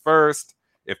reports first,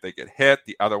 if they get hit,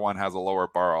 the other one has a lower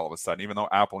bar all of a sudden. Even though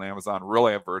Apple and Amazon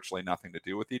really have virtually nothing to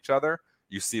do with each other,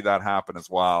 you see that happen as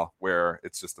well, where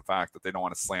it's just the fact that they don't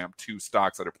want to slam two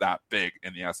stocks that are that big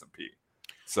in the S&P.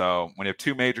 So when you have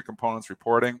two major components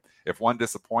reporting, if one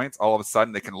disappoints, all of a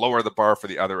sudden they can lower the bar for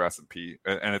the other S&P.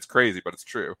 And it's crazy, but it's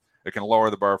true. It can lower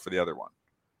the bar for the other one.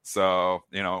 So,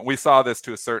 we saw this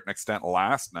to a certain extent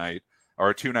last night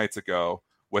or 2 nights ago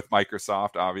with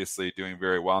Microsoft obviously doing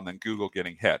very well and then Google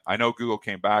getting hit. I know Google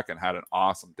came back and had an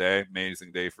awesome day,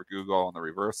 amazing day for Google on the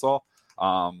reversal.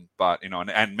 But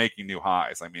and making new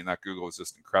highs. I mean, that Google was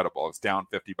just incredible. It was down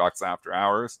 $50 after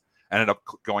hours, ended up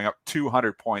going up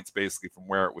 200 points basically from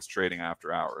where it was trading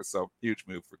after hours. So huge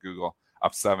move for Google,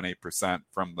 up 7-8%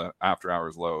 from the after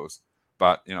hours lows.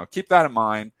 But keep that in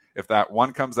mind. If that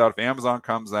one comes out, if Amazon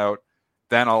comes out,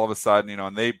 then all of a sudden,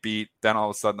 and they beat, then all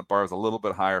of a sudden the bar is a little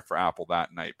bit higher for Apple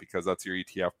that night because that's your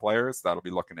ETF players that'll be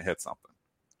looking to hit something.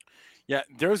 Yeah,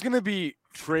 there's going to be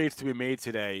trades to be made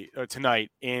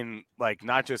tonight in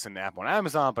not just in Apple and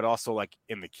Amazon, but also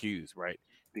in the Qs, right?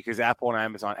 Because Apple and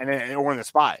Amazon, or in the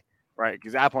SPY, right?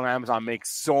 Because Apple and Amazon make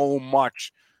so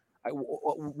much.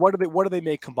 What do they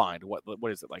make combined? What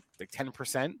is it like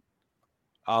 10%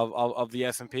 of the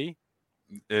S&P?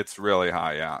 It's really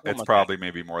high, yeah. It's probably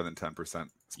maybe more than 10%,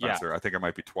 Spencer. Yeah. I think it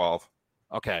might be 12.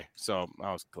 Okay, so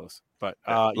I was close. But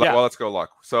yeah. Well, let's go look.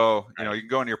 So, you can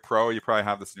go in your pro. You probably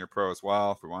have this in your pro as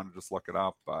well if we want to just look it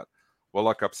up. But we'll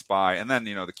look up SPY. And then,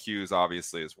 the Qs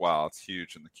obviously as well. It's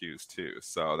huge in the Qs too.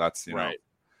 So that's, right.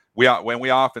 When we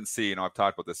often see, I've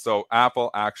talked about this. So Apple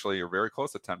actually are very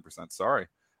close to 10%. Sorry.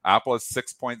 Apple is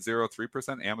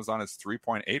 6.03%. Amazon is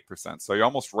 3.8%. So you're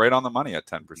almost right on the money at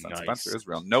 10%. Nice. Spencer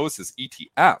Israel knows his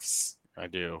ETFs. I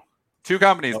do. 2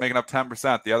 companies making up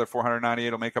 10%. The other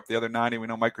 498 will make up the other 90. We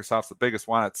know Microsoft's the biggest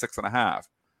one at 6.5%.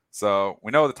 So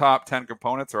we know the top 10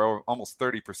 components are almost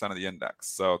 30% of the index.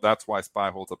 So that's why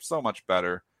SPY holds up so much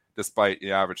better, despite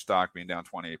the average stock being down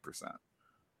 28%.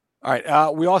 All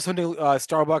right. We also do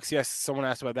Starbucks. Yes, someone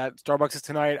asked about that. Starbucks is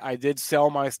tonight. I did sell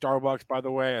my Starbucks, by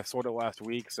the way. I sold it last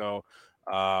week, so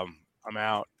I'm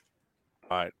out.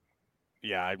 But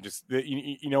yeah, I'm just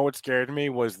what scared me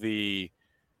was the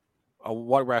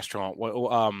what restaurant? What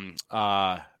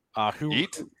who?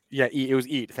 Eat? Yeah, Eat. It was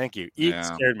Eat. Thank you. Eat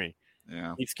scared me.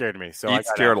 Yeah, Eat scared me. So Eat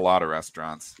scared a lot of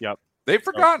restaurants. Yep. They've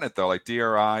forgotten it though. Like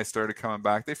DRI started coming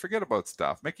back. They forget about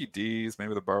stuff. Mickey D's,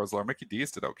 maybe the bar was lower. Mickey D's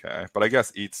did okay, but I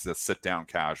guess Eat's the sit down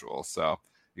casual. So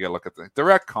you got to look at the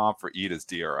direct comp for Eat is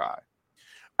DRI. All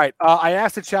right. I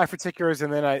asked the chat for tickers,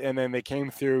 and then they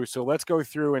came through. So let's go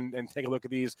through and take a look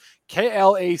at these.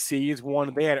 KLAC is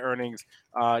one. They had earnings.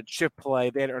 Chip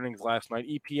Play. They had earnings last night.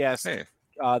 EPS. Hey.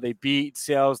 They beat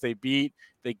sales. They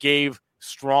gave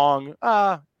strong.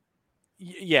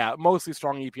 Mostly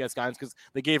strong EPS guidance because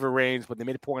they gave a range, but the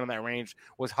midpoint on that range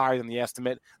was higher than the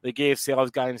estimate. They gave sales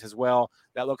guidance as well.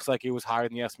 That looks like it was higher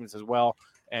than the estimates as well.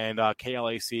 And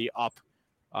KLAC up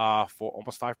for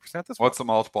almost 5% this What's the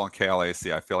multiple on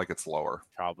KLAC? I feel like it's lower.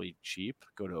 Probably cheap.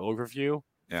 Go to overview.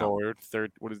 Yeah. For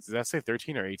third. Does that say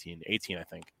 13 or 18? 18, I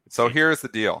think. So here's the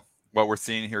deal. What we're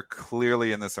seeing here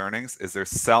clearly in this earnings is they're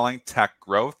selling tech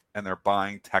growth and they're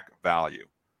buying tech value.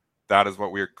 That is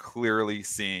what we're clearly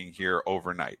seeing here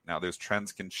overnight. Now, those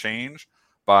trends can change,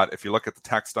 but if you look at the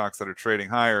tech stocks that are trading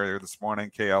higher this morning,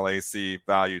 KLAC,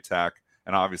 Value Tech,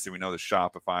 and obviously we know the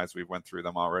Shopify's. We went through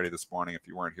them already this morning. If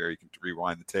you weren't here, you can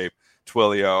rewind the tape.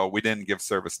 Twilio, we didn't give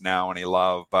ServiceNow any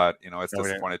love, but it's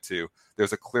disappointed too.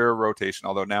 There's a clear rotation,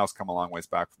 although now's come a long ways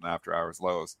back from the after hours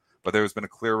lows, but there's been a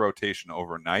clear rotation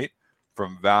overnight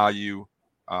from value,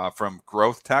 from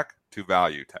growth tech to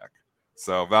value tech.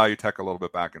 So value tech a little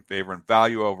bit back in favor, and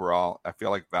value overall, I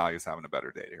feel like value is having a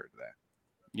better day here today.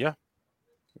 Yeah,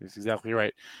 that's exactly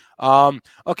right.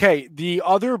 Okay, the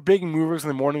other big movers in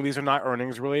the morning, these are not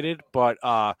earnings related, but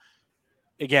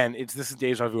again, this is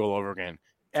deja vu all over again.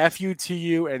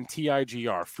 FUTU and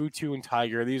TIGR, Futu and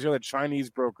Tiger, these are the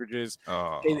Chinese brokerages.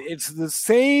 It's the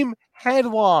same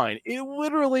headline. It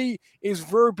literally is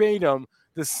verbatim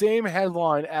the same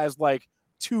headline as like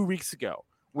 2 weeks ago,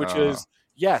 which is,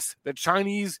 yes, the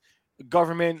Chinese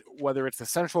government, whether it's the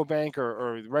central bank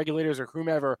or regulators or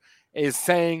whomever, is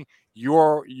saying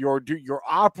you're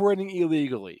operating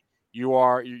illegally.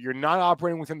 You're not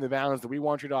operating within the bounds that we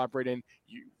want you to operate in.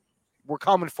 We're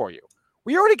coming for you.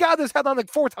 We already got this headline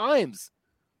like 4 times.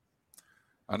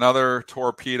 Another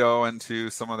torpedo into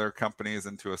some of their companies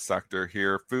into a sector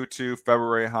here. Futu,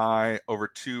 February high, over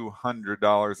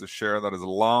 $200 a share. That is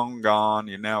long gone.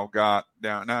 Now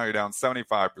you're down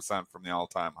 75% from the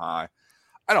all-time high.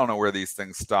 I don't know where these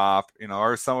things stop.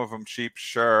 Are some of them cheap?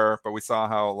 Sure. But we saw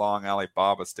how long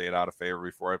Alibaba stayed out of favor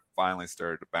before it finally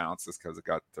started to bounce, just because it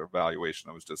got to a valuation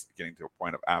that was just getting to a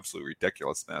point of absolute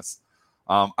ridiculousness.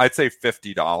 I'd say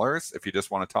 $50 if you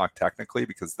just want to talk technically,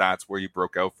 because that's where you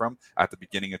broke out from at the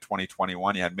beginning of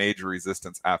 2021. You had major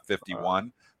resistance at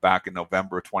 51 back in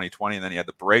November of 2020, and then you had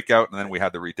the breakout, and then we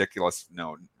had the ridiculous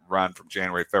run from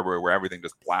January, February, where everything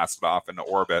just blasted off into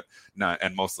orbit,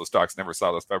 and most of those stocks never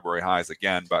saw those February highs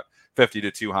again. But 50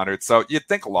 to 200. So you'd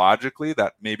think logically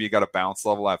that maybe you got a bounce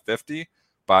level at 50.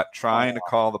 But trying to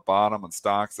call the bottom on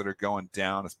stocks that are going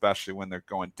down, especially when they're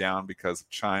going down because of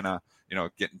China,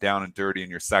 getting down and dirty in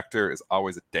your sector, is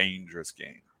always a dangerous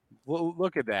game. Well,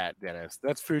 look at that, Dennis.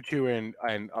 That's Futu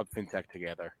and Up FinTech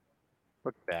together.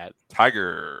 Look at that.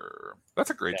 Tiger.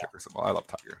 That's a great ticker symbol. I love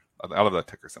Tiger. I love that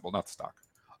ticker symbol, not the stock.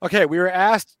 Okay, we were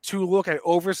asked to look at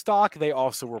Overstock. They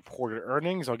also reported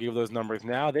earnings. I'll give those numbers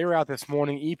now. They were out this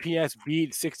morning. EPS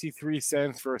beat 63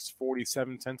 cents versus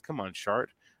 47 cents. Come on, chart.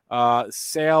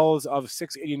 Sales of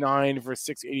 $689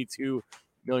 versus $682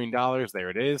 million. There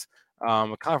it is.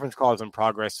 A conference call is in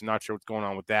progress. So not sure what's going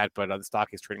on with that, but the stock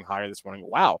is trading higher this morning.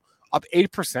 Wow, up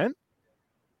 8%.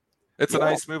 It's a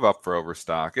nice move up for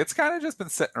Overstock. It's kind of just been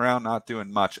sitting around not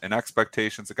doing much, and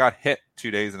expectations, it got hit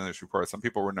 2 days into this report. Some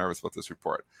people were nervous about this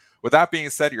report. With that being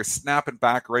said, you're snapping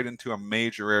back right into a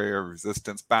major area of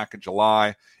resistance back in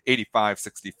July,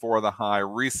 85.64 the high.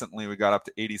 Recently, we got up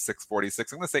to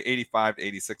 86.46. I'm going to say 85 to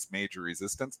 86 major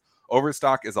resistance.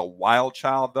 Overstock is a wild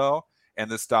child, though. And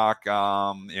this stock,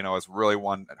 is really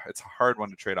one. It's a hard one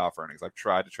to trade off earnings. I've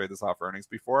tried to trade this off earnings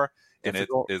before, and it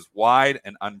is wide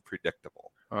and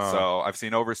unpredictable. So I've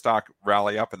seen Overstock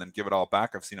rally up and then give it all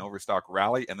back. I've seen Overstock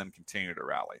rally and then continue to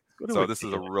rally. So this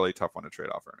is a really tough one to trade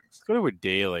off earnings. Let's go to a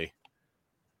daily.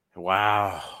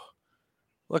 Wow.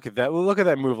 Look at that. Look at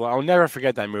that move. I'll never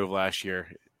forget that move last year.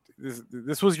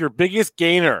 This was your biggest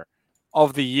gainer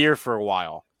of the year for a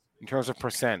while in terms of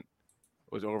percent.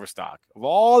 Was Overstock. Of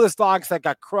all the stocks that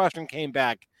got crushed and came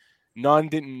back, none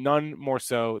more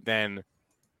so than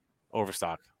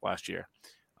Overstock last year.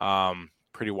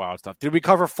 Pretty wild stuff. Did we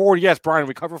cover Ford? Yes, Brian,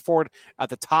 we covered Ford at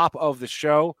the top of the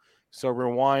show. So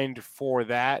rewind for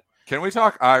that. Can we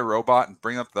talk iRobot and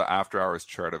bring up the after hours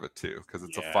chart of it too? Because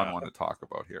it's a fun one to talk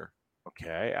about here.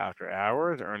 Okay, after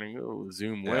hours earning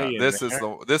zoom way. This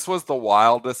was the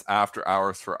wildest after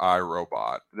hours for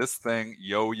iRobot. This thing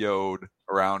yo-yoed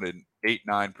around in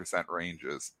 8-9%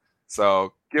 ranges.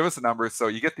 So give us a number. So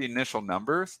you get the initial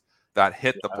numbers that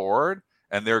hit the board,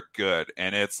 and they're good.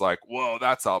 And it's like, whoa,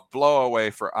 that's a blow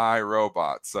away for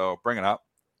iRobot. So bring it up.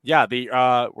 Yeah,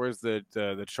 where's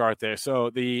the chart there? So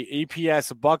the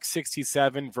EPS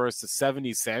 $1.67 versus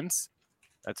 70 cents.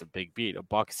 That's a big beat.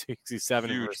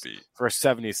 $1.67 versus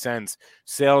 70 cents.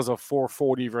 Sales of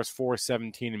 $440 versus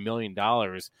 $417 million.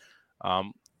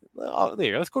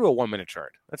 There, let's go to a 1 minute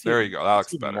chart. There you go. That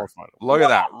looks better. More fun. Look at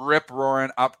that. Rip roaring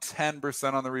up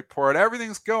 10% on the report.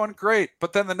 Everything's going great.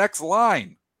 But then the next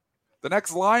line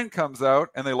comes out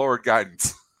and they lowered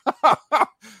guidance.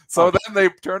 Then they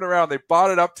turned around. They bought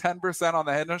it up 10% on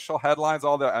the initial headlines,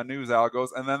 all the news algos.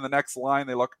 And then the next line,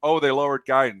 they lowered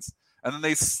guidance. And then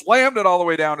they slammed it all the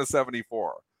way down to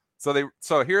 74.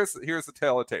 So here's the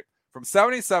tail of the tape. From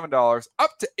 $77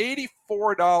 up to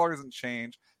 $84 and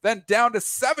change, then down to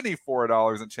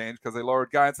 $74 and change because they lowered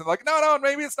guidance. And like, no,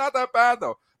 maybe it's not that bad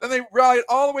though. Then they rallied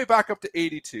all the way back up to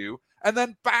 82 and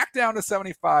then back down to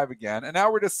 75 again. And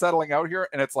now we're just settling out here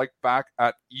and it's like back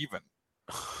at even.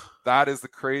 That is the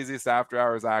craziest after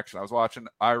hours action. I was watching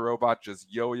iRobot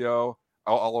just yo-yo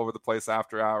all over the place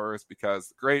after hours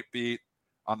because great beat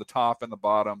on the top and the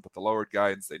bottom, but the lowered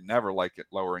guidance, they never like it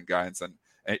lowering guidance. And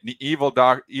evil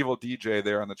DJ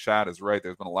there in the chat is right.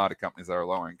 There's been a lot of companies that are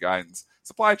lowering guidance.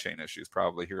 Supply chain issues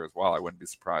probably here as well. I wouldn't be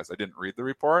surprised. I didn't read the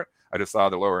report. I just saw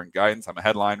the lowering guidance. I'm a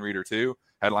headline reader too.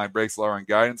 Headline breaks lowering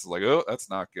guidance. It's like, oh, that's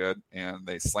not good. And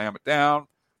they slam it down.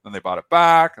 Then they bought it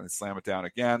back and they slam it down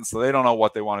again. So they don't know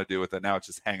what they want to do with it. Now it's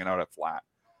just hanging out at flat.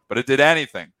 But it did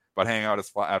anything but hang out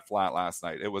at flat last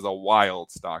night. It was a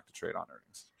wild stock to trade on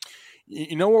earnings.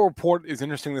 You know what report is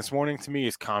interesting this morning to me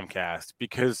is Comcast,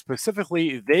 because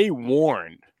specifically they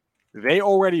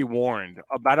already warned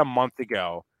about a month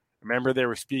ago. Remember, they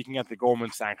were speaking at the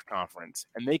Goldman Sachs conference,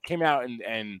 and they came out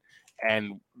and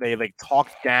they like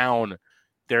talked down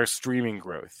their streaming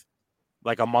growth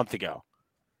like a month ago.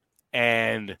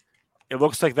 And it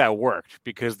looks like that worked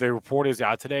because the report is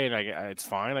out today, and it's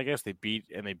fine. I guess they beat,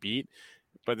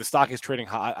 but the stock is trading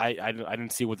high. I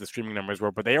didn't see what the streaming numbers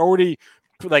were, but they already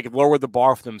like lowered the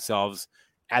bar for themselves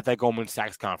at that Goldman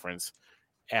Sachs conference,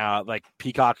 like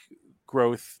Peacock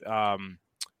growth,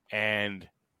 and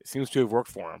it seems to have worked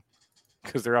for them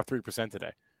because they're up 3%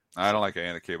 today. I don't like any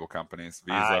of the cable companies,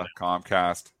 Visa,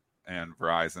 Comcast, and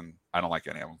Verizon. I don't like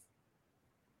any of them.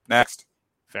 Next.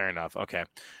 Fair enough. Okay.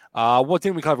 What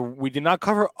didn't we cover? We did not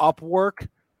cover Upwork.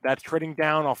 That's trading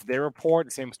down off their report.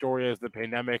 The same story as the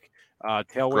pandemic.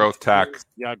 Tailwind. Growth tech.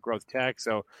 Yeah, growth tech.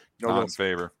 So no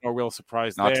real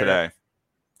surprise Not there. today.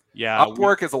 Yeah.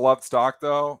 Upwork is a loved stock,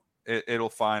 though. It'll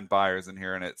find buyers in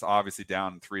here, and it's obviously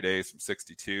down in 3 days from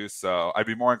 62. So I'd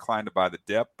be more inclined to buy the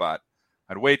dip, but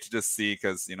I'd wait to just see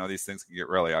because, these things can get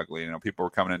really ugly. People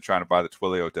were coming in trying to buy the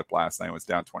Twilio dip last night. It was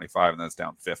down 25, and then it's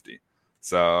down 50.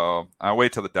 So I'll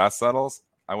wait till the dust settles.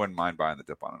 I wouldn't mind buying the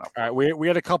dip on an Upwork. All right, we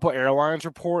had a couple airlines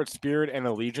reports, Spirit and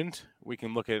Allegiant. We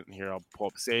can look at here. I'll pull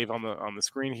up Save on the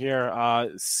screen here.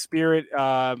 Spirit,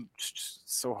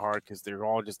 so hard because they're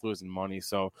all just losing money.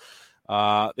 So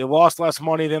they lost less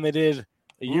money than they did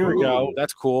a year ago.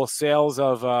 That's cool. Sales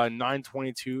of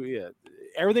 922. Yeah,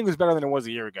 everything was better than it was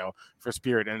a year ago for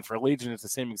Spirit, and for Allegiant, it's the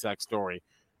same exact story.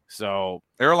 So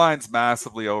airlines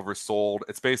massively oversold.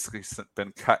 It's basically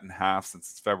been cut in half since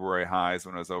its February highs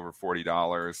when it was over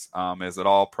 $40. Is it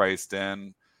all priced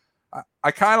in?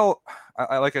 I kind of,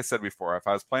 like I said before, if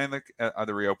I was playing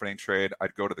the reopening trade,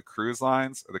 I'd go to the cruise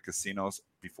lines or the casinos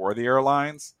before the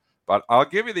airlines. But I'll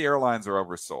give you the airlines are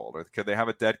oversold. Or could they have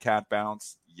a dead cat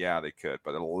bounce? Yeah, they could.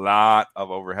 But a lot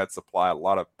of overhead supply, a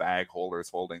lot of bag holders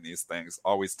holding these things.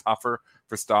 Always tougher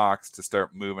for stocks to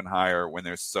start moving higher when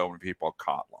there's so many people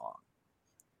caught long.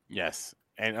 Yes.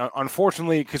 And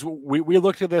unfortunately, because we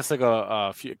looked at this like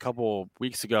a couple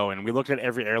weeks ago, and we looked at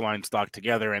every airline stock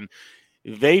together, and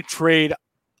they trade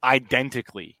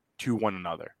identically to one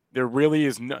another. There really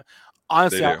is no.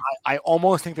 Honestly, I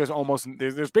almost think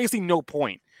there's basically no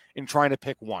point in trying to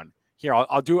pick one. Here,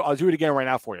 I'll do it again right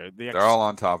now for you. They're all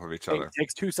on top of each other. It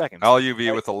takes 2 seconds. LUV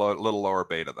right? With a little lower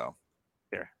beta though.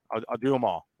 Here, I'll do them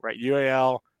all. Right,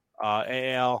 UAL,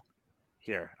 AAL.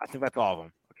 Here, I think that's all of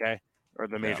them. Okay. Or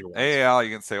the major ones. AAL,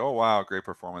 you can say, oh, wow, great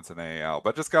performance in AAL,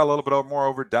 but just got a little bit more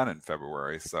overdone in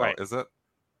February. So is it?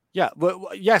 Yeah. Well,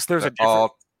 yes, there's a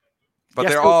difference. But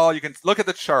they're all, you can look at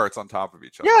the charts on top of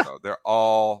each other. Yeah. Though. They're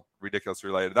all ridiculously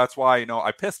related. That's why,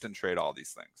 I piston trade all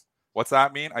these things. What's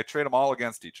that mean? I trade them all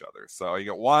against each other. So you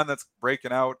get one that's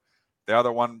breaking out. The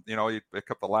other one, you pick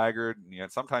up the laggard, and you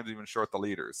sometimes even short the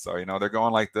leaders. So, they're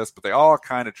going like this, but they all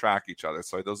kind of track each other.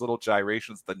 So those little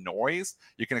gyrations, the noise,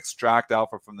 you can extract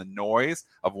alpha from the noise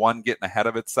of one getting ahead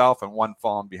of itself and one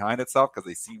falling behind itself because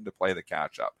they seem to play the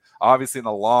catch up. Obviously, in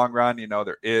the long run,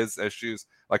 there is issues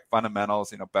like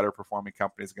fundamentals, better performing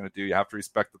companies are going to do. You have to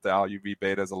respect that the LUV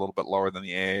beta is a little bit lower than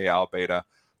the AAL beta.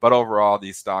 But overall,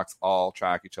 these stocks all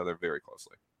track each other very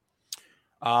closely.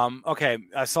 Okay,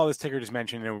 I saw this ticker just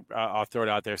mentioned, and I'll throw it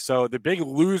out there. So the big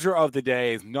loser of the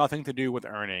day is nothing to do with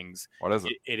earnings. What is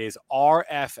it? It is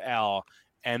RFL,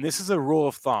 and this is a rule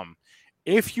of thumb.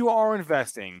 If you are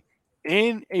investing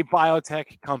in a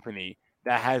biotech company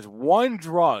that has one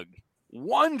drug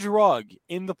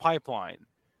in the pipeline,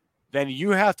 then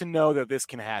you have to know that this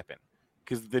can happen.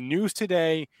 Because the news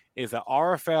today is that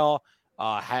RFL,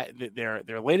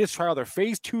 their latest trial, their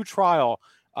phase 2 trial,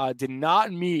 did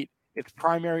not meet its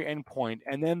primary endpoint,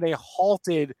 and then they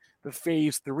halted the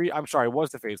phase 3. I'm sorry, it was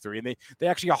the phase 3, and they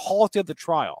actually halted the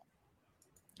trial.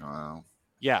 Wow.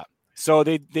 Yeah. So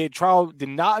the trial did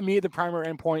not meet the primary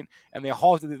endpoint, and they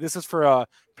halted it. This is for a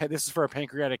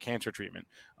pancreatic cancer treatment.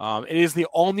 It is the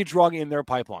only drug in their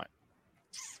pipeline.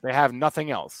 They have nothing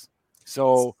else.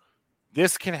 So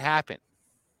this can happen.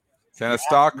 Can a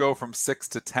stock go from 6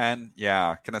 to 10?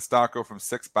 Yeah. Can a stock go from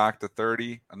 6 back to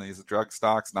 30? And these drug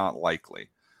stocks, not likely.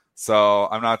 So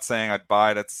I'm not saying I'd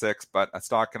buy it at 6, but a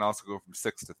stock can also go from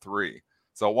 6 to 3.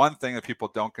 So one thing that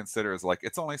people don't consider is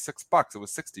it's only $6. It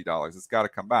was $60. It's got to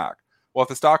come back. Well, if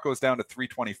the stock goes down to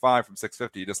 $3.25 from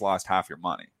 $6.50, you just lost half your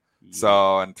money. Yeah.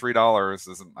 So, and $3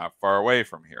 isn't that far away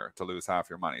from here to lose half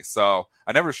your money. So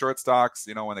I never short stocks,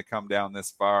 when they come down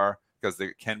this far, because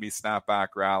there can be snapback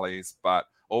rallies. But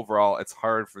overall, it's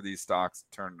hard for these stocks to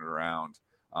turn it around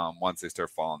once they start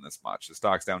falling this much. The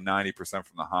stock's down 90%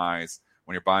 from the highs.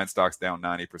 When you're buying stocks down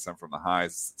 90% from the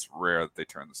highs, it's rare that they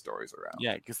turn the stories around.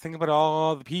 Yeah, because think about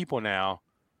all the people now.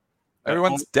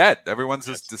 Everyone's dead. Everyone's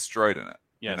just destroyed in it.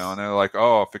 Yes. And they're like,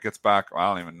 oh, if it gets back, I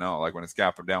don't even know. Like when it's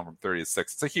gapping down from 30 to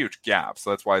 6, it's a huge gap. So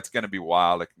that's why it's going to be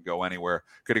wild. It can go anywhere.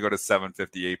 Could it go to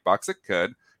 $7.58? It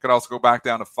could. Could also go back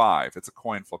down to 5. It's a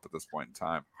coin flip at this point in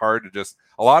time. Hard to just,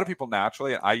 a lot of people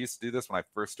naturally, and I used to do this when I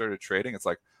first started trading. It's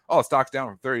like, oh, stock's down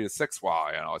from 30 to 6.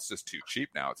 Wow, it's just too cheap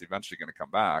now. It's eventually going to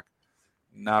come back.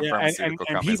 Not pharmaceutical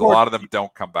companies. A lot of them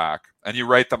don't come back. And you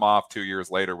write them off 2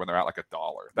 years later when they're at like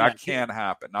 $1. That can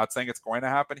happen. Not saying it's going to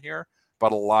happen here,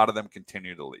 but a lot of them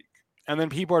continue to leak. And then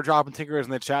people are dropping tickers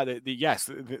in the chat.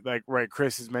 Like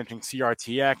Chris is mentioning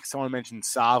CRTX. Someone mentioned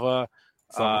Sava.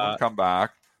 Some of them come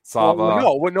back. Sava.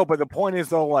 No, but the point is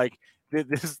though,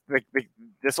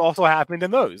 this also happened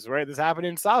in those, right? This happened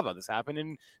in Sava. This happened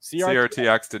in CRTX.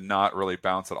 CRTX did not really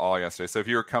bounce at all yesterday. So if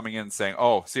you were coming in saying,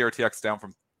 oh, CRTX down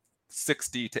from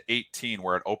 60 to 18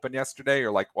 where it opened yesterday,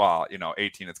 you're like, well,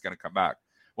 18, it's going to come back.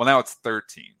 Well, now it's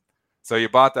 13. So you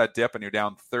bought that dip and you're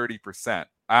down 30%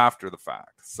 after the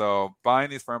fact. So buying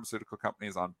these pharmaceutical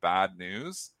companies on bad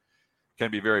news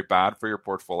can be very bad for your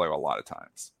portfolio a lot of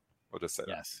times. We'll just say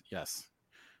that. Yes.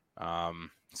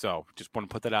 So just want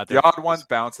to put that out there. The odd ones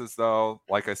bounces though.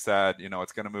 Like I said,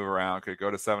 it's going to move around. Could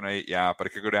go to 7 or 8, yeah, but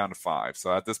it could go down to 5.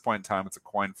 So at this point in time, it's a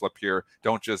coin flip here.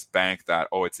 Don't just bank that,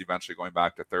 it's eventually going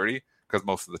back to 30, because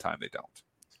most of the time they don't.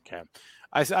 Okay.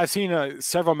 I've seen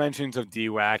several mentions of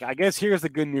DWAC. I guess here's the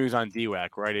good news on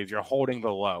DWAC, right, is you're holding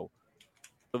the low.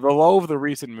 The low of the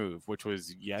recent move, which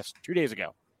was, 2 days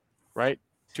ago, right?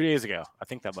 2 days ago. I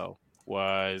think that low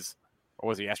was, or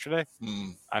was it yesterday?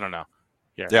 I don't know.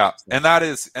 Yeah, and that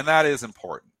is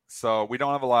important. So we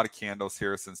don't have a lot of candles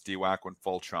here since DWAC went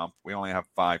full Trump. We only have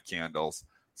 5 candles.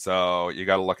 So you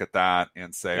got to look at that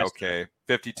and say, okay,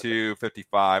 52,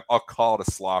 55, I'll call it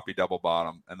a sloppy double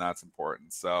bottom, and that's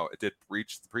important. So it did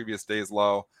reach the previous day's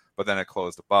low, but then it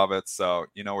closed above it. So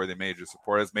you know where the major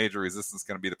support is. Major resistance is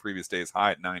going to be the previous day's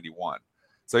high at 91.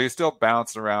 So you're still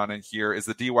bouncing around in here. Is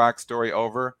the DWAC story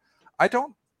over? I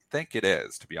don't think it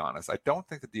is, to be honest. I don't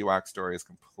think the DWAC story is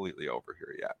completely over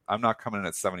here yet. I'm not coming in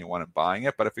at 71 and buying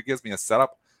it, but if it gives me a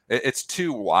setup, it's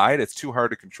too wide. It's too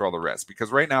hard to control the risk,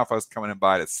 because right now, if I was coming in and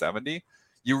buy it at 70,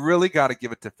 you really got to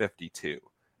give it to 52.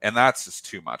 And that's just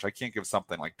too much. I can't give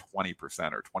something like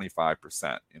 20% or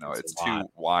 25%. It's too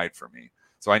wide for me.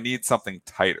 So I need something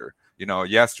tighter.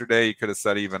 Yesterday you could have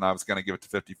said even I was going to give it to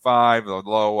 55. The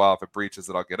low, well, if it breaches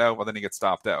it, I'll get out. Well, then you get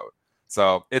stopped out.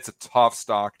 So it's a tough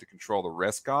stock to control the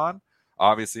risk on.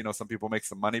 Obviously, some people make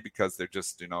some money because they're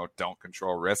just, don't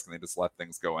control risk and they just let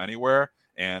things go anywhere.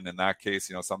 And in that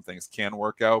case, some things can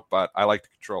work out, but I like to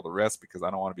control the risk because I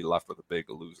don't want to be left with a big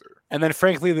loser. And then,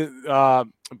 frankly, the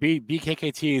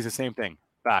BKKT is the same thing.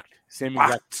 Fact, same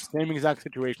exact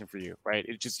situation for you, right?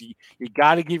 It's just you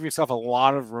got to give yourself a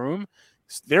lot of room.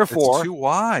 Therefore, it's too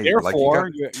wide. Therefore,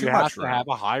 you have to have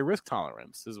a high risk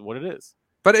tolerance. Is what it is.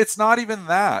 But it's not even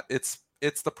that. It's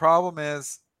the problem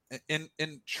is in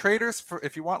traders,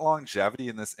 if you want longevity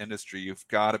in this industry, you've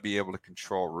got to be able to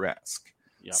control risk.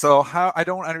 Yep. So I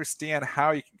don't understand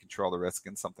how you can control the risk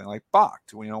in something like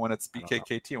BOCT, when it's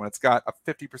BKKT, when it's got a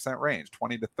 50% range,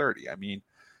 20 to 30. I mean,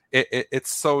 it's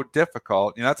so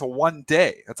difficult. That's a 1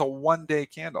 day. That's a 1 day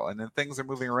candle, and then things are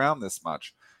moving around this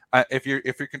much. If you're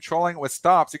controlling it with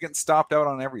stops, you're getting stopped out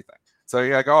on everything. So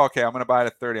you're like, oh, okay, I'm going to buy it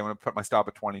at 30. I'm going to put my stop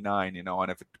at 29,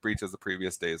 and if it breaches the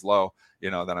previous day's low,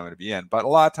 then I'm going to be in. But a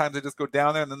lot of times they just go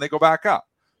down there and then they go back up.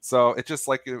 So it's just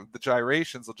like the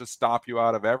gyrations will just stop you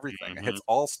out of everything. It hits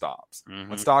all stops.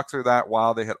 When stocks are that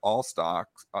wild, they hit all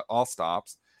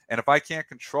stops. And if I can't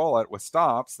control it with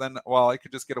stops, then, well, I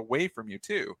could just get away from you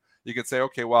too. You could say,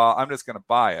 okay, well, I'm just going to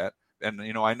buy it. And,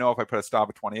 I know if I put a stop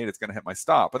at 28, it's going to hit my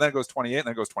stop. But then it goes 28, and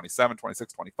then it goes 27,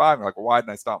 26, 25. And you're like, well, why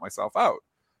didn't I stop myself out?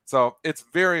 So it's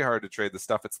very hard to trade this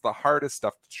stuff. It's the hardest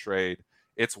stuff to trade.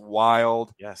 It's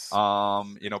wild. Yes.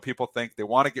 People think they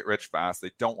want to get rich fast.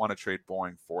 They don't want to trade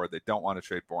boring Ford. They don't want to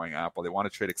trade boring Apple. They want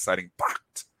to trade exciting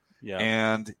BOCT. Yeah.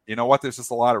 And you know what? There's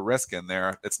just a lot of risk in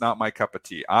there. It's not my cup of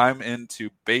tea. I'm into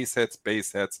base hits.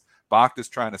 BOCT is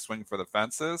trying to swing for the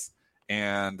fences,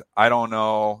 and I don't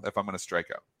know if I'm going to strike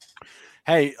out.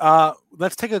 Hey,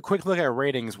 let's take a quick look at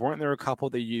ratings. Weren't there a couple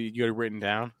that you had written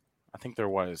down? I think there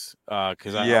was.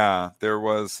 There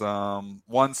was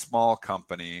one small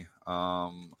company,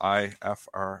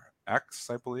 IFRX,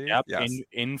 I believe. Yep. Yes.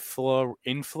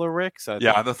 Inflarix.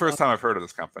 Yeah, the first time I've heard of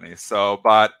this company. So,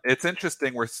 but it's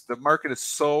interesting where the market is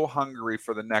so hungry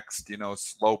for the next,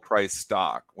 slow price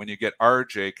stock. When you get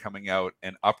RJ coming out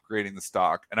and upgrading the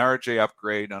stock, an RJ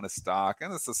upgrade on a stock,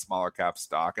 and it's a smaller cap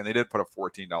stock, and they did put a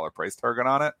 $14 price target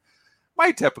on it,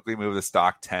 might typically move the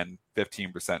stock 10,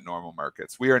 15% normal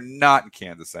markets. We are not in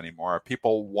Kansas anymore.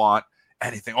 People want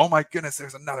anything. Oh my goodness,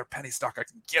 there's another penny stock I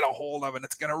can get a hold of and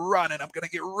it's going to run and I'm going to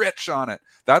get rich on it.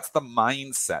 That's the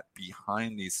mindset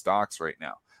behind these stocks right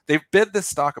now. They've bid this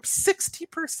stock up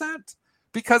 60%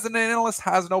 because an analyst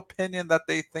has an opinion that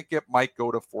they think it might go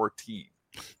to 14.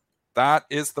 That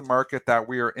is the market that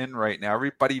we are in right now.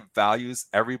 Everybody values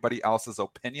everybody else's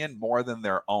opinion more than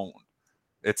their own.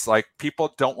 It's like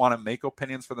people don't want to make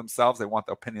opinions for themselves. They want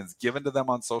the opinions given to them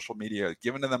on social media,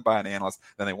 given to them by an analyst.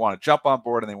 Then they want to jump on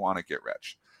board and they want to get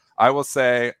rich. I will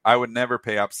say I would never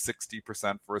pay up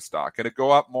 60% for a stock. Could it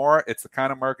go up more? It's the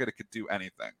kind of market it could do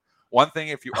anything. One thing,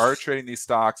 if you are trading these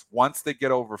stocks, once they get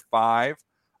over 5,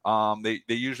 they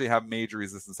usually have major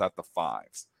resistance at the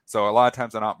 5s. So a lot of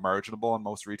times they're not marginable in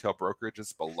most retail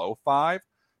brokerages below 5.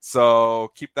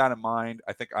 So keep that in mind.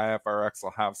 I think IFRX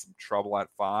will have some trouble at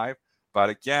 5. But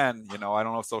again, I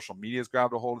don't know if social media has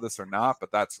grabbed a hold of this or not,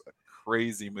 but that's a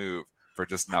crazy move for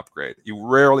just an upgrade. You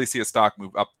rarely see a stock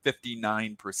move up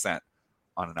 59%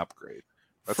 on an upgrade.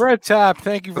 Fred Tapp,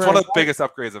 thank you very much. It's one of the biggest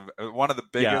upgrades one of the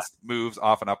biggest moves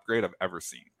off an upgrade I've ever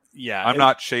seen. Yeah. I'm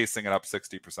not chasing it up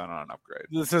 60% on an upgrade.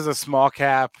 This is a small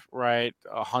cap, right?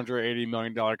 $180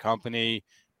 million company.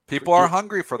 People are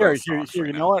hungry for those stocks.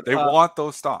 You know what? They want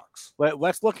those stocks.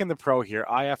 Let's look in the pro here.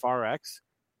 IFRX.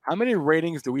 How many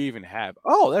ratings do we even have?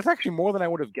 Oh, that's actually more than I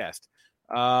would have guessed.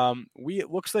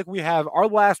 It looks like we have our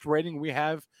last rating we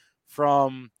have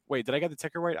from. Wait, did I get the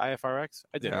ticker right? IFRX.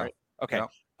 I did, right? Okay.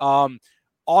 Yeah.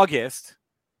 August.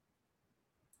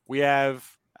 We have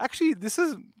actually. This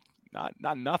is not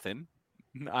nothing.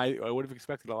 I would have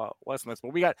expected a lot less than this.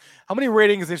 But we got how many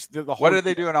ratings this the whole? What did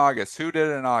they do in August? Who did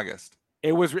it in August?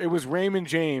 It was Raymond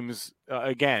James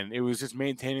again. It was just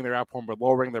maintaining their outperform but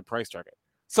lowering their price target.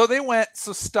 So they went.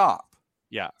 So stop.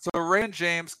 Yeah. So Raymond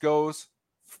James goes.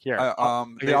 Here. I'll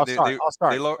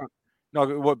start.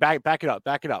 No, back it up.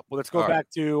 Back it up. Well, let's go back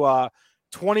to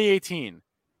 2018.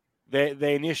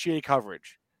 They initiate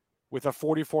coverage with a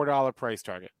 $44 price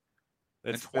target.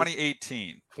 In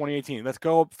 2018. 2018. Let's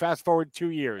go fast forward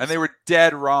 2 years. And they were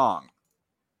dead wrong.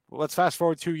 Well, let's fast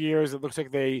forward 2 years. It looks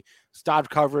like they stopped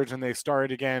coverage and they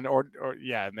started again.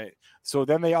 So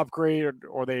then they upgrade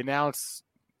or they announce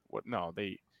what? No,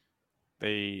 they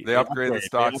upgrade the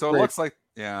stock. So it looks like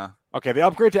Okay, they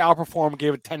upgrade to outperform.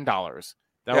 Gave it $10.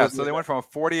 So they went from a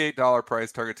 $48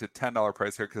 price target to $10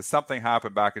 price target because something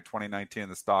happened back in 2019.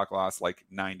 The stock lost like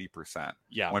 90%.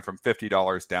 Yeah, went from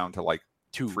 $50 down to like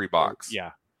 $3.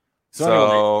 Yeah.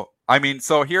 So anyway.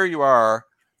 So here you are,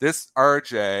 this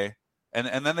RJ,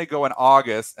 and then they go in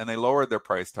August and they lowered their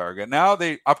price target. Now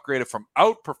they upgraded from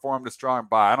outperform to strong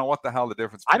buy. I don't know what the hell the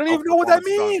difference. I don't even know what that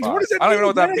means. What does that mean? I don't even know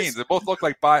what that means. They both look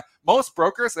like buy. Most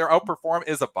brokers, their outperform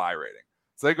is a buy rating.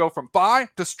 So they go from buy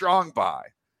to strong buy.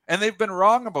 And they've been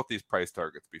wrong about these price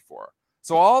targets before.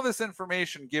 So all this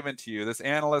information given to you, this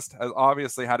analyst has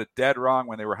obviously had it dead wrong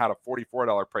when they had a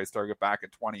 $44 price target back in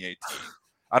 2018.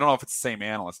 I don't know if it's the same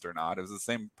analyst or not. Is it the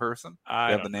same person?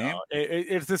 I have don't the name? know.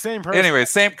 It's the same person. Anyway,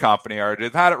 same company.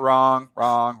 They've had it wrong.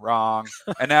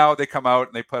 And now they come out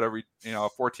and they put a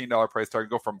 $14 price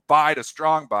target, go from buy to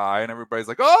strong buy, and everybody's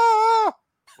like, oh!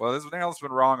 Well, this analyst's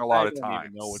been wrong a lot of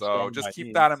times. So just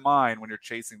keep that in mind when you're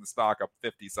chasing the stock up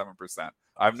 57%.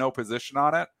 I have no position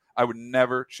on it. I would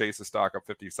never chase a stock up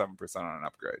 57% on an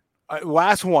upgrade.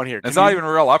 Last one here. It's not even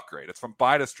a real upgrade. It's from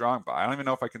buy to strong buy. I don't even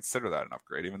know if I consider that an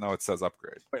upgrade, even though it says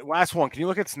upgrade. Wait, last one. Can you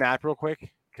look at Snap real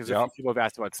quick? Because people have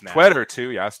asked about Snap. Twitter,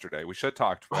 too, yesterday. We should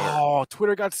talk Twitter. Oh,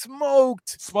 Twitter got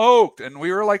smoked. And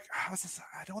we were like, I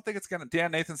don't think it's going to,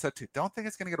 Dan Nathan said, too, don't think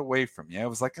it's going to get away from you. I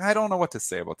was like, I don't know what to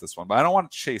say about this one, but I don't want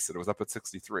to chase it. It was up at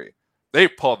 63. They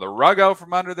pulled the rug out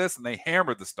from under this, and they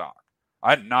hammered the stock.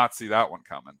 I did not see that one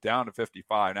coming. Down to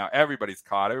 55. Now, everybody's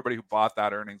caught. Everybody who bought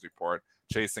that earnings report,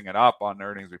 chasing it up on the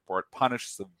earnings report,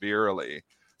 punished severely.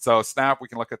 So Snap, we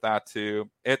can look at that, too.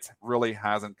 It really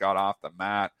hasn't got off the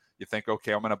mat. You think,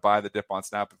 okay, I'm going to buy the dip on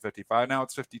Snap at 55. Now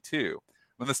it's 52.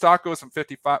 When the stock goes from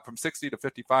 60 to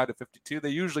 55 to 52, they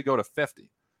usually go to 50.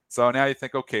 So now you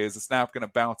think, okay, is the Snap going to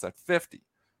bounce at 50?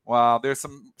 Well, there's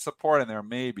some support in there,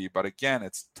 maybe. But again,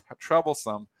 it's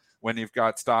troublesome when you've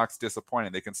got stocks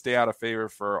disappointing. They can stay out of favor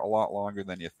for a lot longer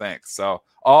than you think. So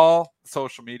all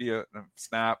social media,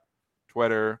 Snap,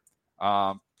 Twitter,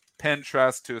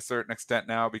 Pinterest to a certain extent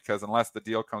now, because unless the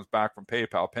deal comes back from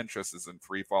PayPal, Pinterest is in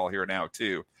free fall here now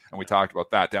too. And we talked about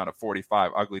that, down to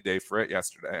 45. Ugly day for it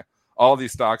yesterday. All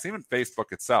these stocks, even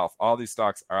Facebook itself, all these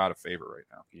stocks are out of favor right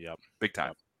now. Yep. Big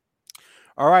time.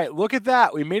 All right, look at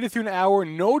that. We made it through an hour.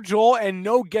 No Joel and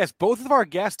no guest. Both of our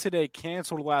guests today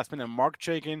canceled last minute. Mark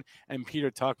Chaikin and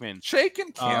Peter Tuchman.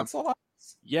 Chaikin canceled?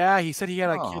 Yeah, he said he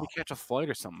had to catch a flight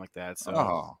or something like that.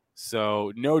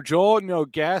 So no Joel, no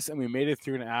guest, and we made it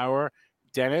through an hour.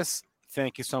 Dennis,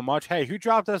 thank you so much. Hey, who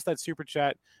dropped us that super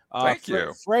chat? Thank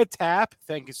you. Fred Tapp,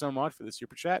 thank you so much for the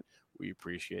super chat. We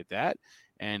appreciate that.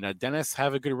 And Dennis,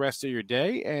 have a good rest of your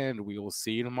day, and we will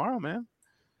see you tomorrow, man.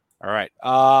 All right.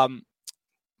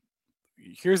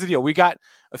 Here's the deal. We got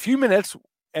a few minutes,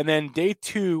 and then day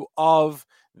 2 of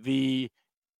the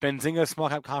Benzinga Small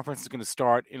Cap Conference is going to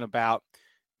start in about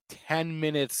 10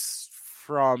 minutes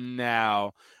from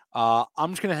now.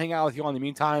 I'm just going to hang out with you all in the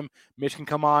meantime. Mitch can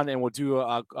come on, and we'll do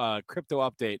a crypto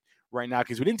update right now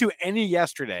because we didn't do any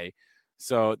yesterday.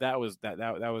 So that was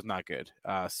not good.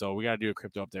 So we got to do a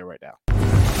crypto update right now.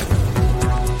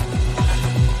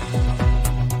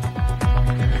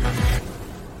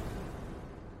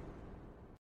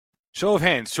 Show of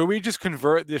hands. Should we just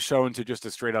convert this show into just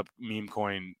a straight up meme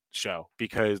coin show?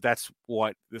 Because that's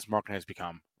what this market has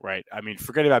become, right? I mean,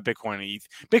 forget about Bitcoin and ETH.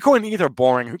 Bitcoin and ETH are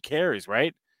boring. Who cares,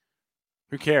 right?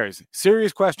 Who cares?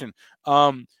 Serious question.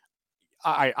 I'm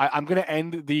going to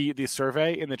end the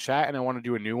survey in the chat, and I want to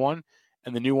do a new one.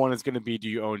 And the new one is going to be, do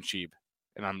you own SHIB?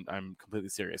 And I'm completely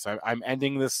serious. I'm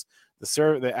ending the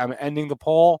survey. I'm ending the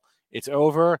poll. It's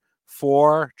over.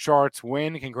 4 charts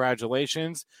win.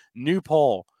 Congratulations. New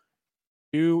poll.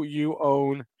 Do you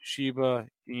own Shiba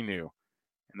Inu?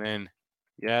 And then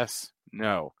yes,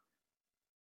 no.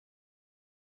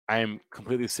 I am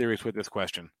completely serious with this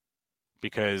question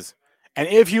because, and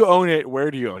if you own it,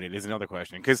 where do you own it is another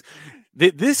question. Because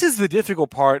this is the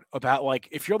difficult part about, like,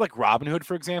 if you're like Robinhood,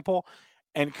 for example,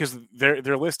 and because they're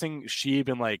listing SHIB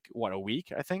in like a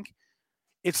week, I think.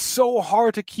 It's so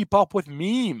hard to keep up with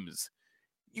memes.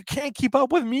 You can't keep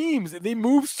up with memes. They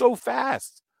move so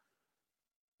fast.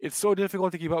 It's so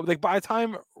difficult to keep up. Like by the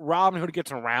time Robinhood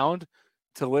gets around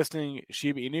to listing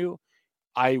Shiba Inu,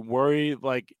 I worry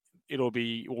like we'll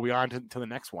be on to the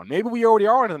next one. Maybe we already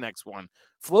are on to the next one.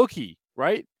 Floki,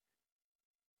 right?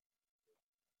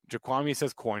 Jaquami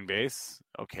says Coinbase.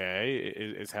 Okay,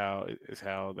 is how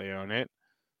they own it.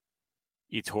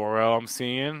 eToro, I'm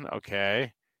seeing.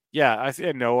 Okay, yeah, I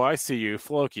see. Noah, I see you.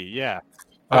 Floki, yeah.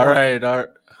 All right.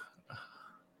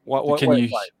 What? Can you?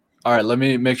 All right. Let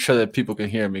me make sure that people can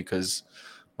hear me because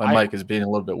my mic is being a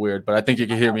little bit weird. But I think you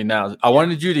can hear me now. I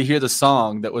wanted you to hear the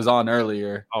song that was on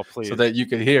earlier. Oh, please. So that you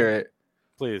could hear it.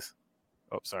 Please.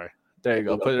 Oh, sorry. There you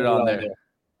go. Put it on there.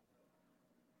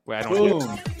 Wait, I don't hear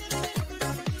Boom.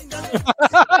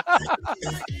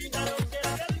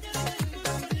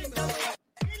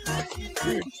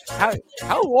 Dude,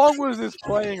 how long was this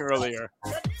playing earlier?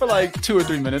 For like 2 or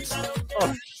 3 minutes.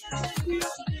 Oh.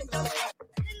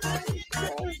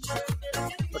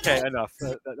 Okay, enough.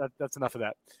 That's enough of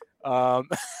that.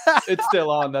 It's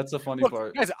still on. That's the funny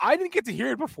part. Guys, I didn't get to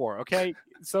hear it before, okay?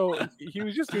 So he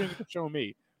was just doing it to show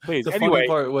me. Please. The anyway, funny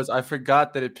part was I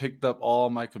forgot that it picked up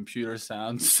all my computer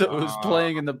sounds. So it was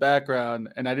playing in the background,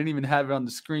 and I didn't even have it on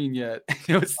the screen yet.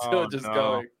 It was still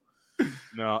going.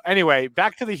 No. Anyway,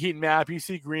 back to the heat map. You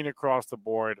see green across the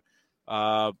board.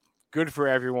 Good for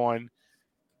everyone.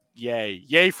 Yay.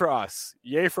 Yay for us.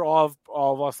 Yay for all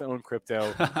of us that own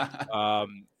crypto.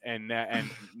 And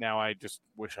now I just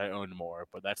wish I owned more.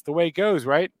 But that's the way it goes,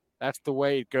 right? That's the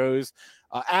way it goes.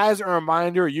 As a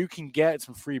reminder, you can get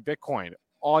some free Bitcoin.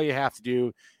 All you have to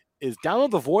do is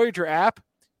download the Voyager app,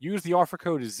 use the offer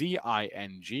code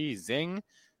ZING, Zing,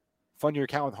 fund your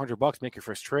account with $100, make your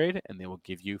first trade, and they will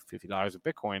give you $50 of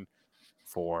Bitcoin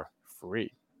for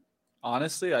free.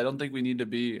 Honestly, I don't think we need to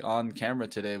be on camera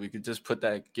today. We could just put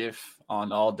that GIF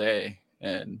on all day,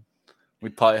 and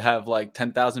we'd probably have like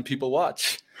 10,000 people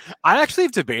watch. I actually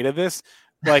have debated this.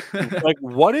 Like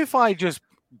what if I just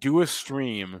do a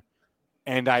stream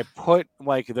and I put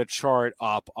like the chart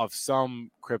up of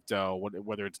some crypto,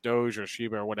 whether it's Doge or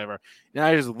Shiba or whatever, and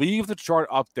I just leave the chart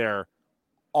up there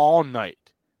all night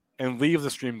and leave the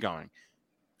stream going.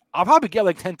 I'll probably get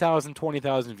like 10,000,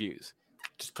 20,000 views.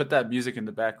 Just put that music in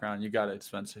the background. You got it,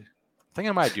 Spencer. I think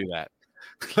I might do that.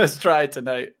 Let's try it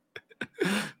tonight.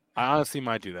 I honestly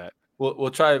might do that. We'll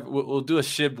try. We'll do a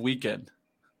SHIB weekend.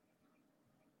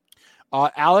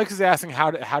 Alex is asking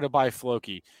how to buy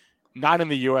Floki. Not in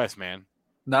the U.S., man.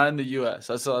 Not in the U.S.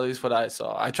 That's at least what I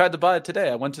saw. I tried to buy it today.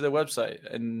 I went to their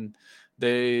website, and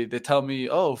they tell me,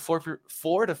 4 to 5%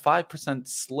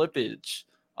 slippage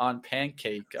on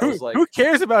Pancake. I was like, who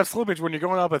cares about slippage when you're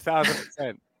going up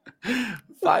 1,000%? 5%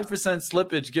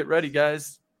 slippage. Get ready,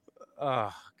 guys.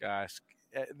 Oh gosh,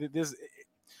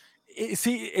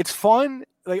 it's fun.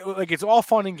 Like it's all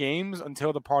fun in games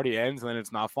until the party ends, and then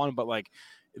it's not fun. But like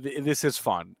this is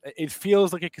fun. It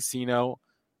feels like a casino.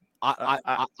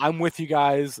 I'm with you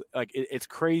guys. Like it's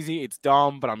crazy. It's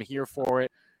dumb, but I'm here for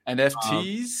it.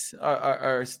 NFTs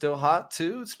are still hot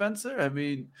too, Spencer. I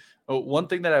mean, one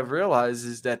thing that I've realized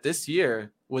is that this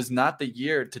year was not the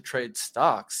year to trade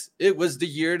stocks. It was the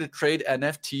year to trade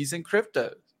NFTs and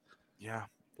crypto. Yeah.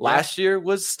 Last year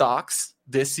was stocks.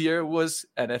 This year was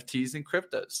NFTs and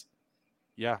cryptos.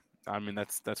 Yeah. I mean,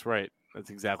 that's right. That's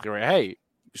exactly right. Hey,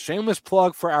 shameless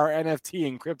plug for our NFT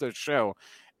and crypto show.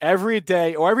 Every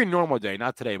day, or every normal day,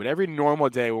 not today, but every normal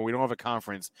day when we don't have a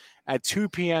conference at 2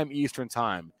 p.m. Eastern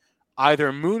time,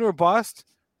 either Moon or Bust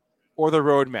or the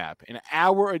Roadmap, an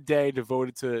hour a day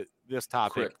devoted to this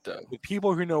topic crypto with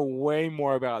people who know way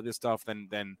more about this stuff than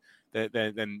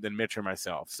Mitch or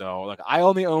myself. So like I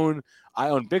own Bitcoin, I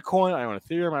own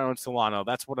Ethereum, I own Solana.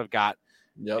 That's what I've got.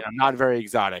 Yep. I'm not very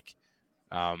exotic.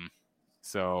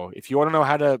 So if you want to know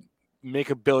how to make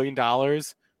 $1 billion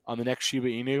on the next Shiba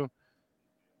Inu,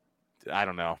 I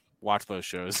don't know. Watch those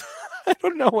shows. I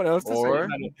don't know what else to or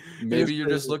say. Maybe you're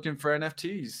just looking for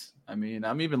NFTs. I mean,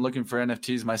 I'm even looking for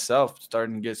NFTs myself,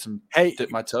 starting to get some dip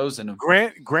my toes in them.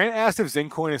 Grant asked if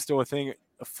Zincoin is still a thing.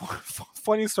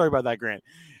 Funny story about that, Grant.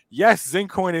 Yes,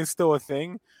 Zincoin is still a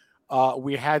thing.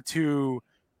 We had to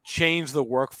change the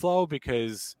workflow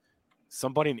because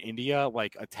somebody in India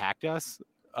like attacked us.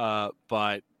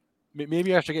 But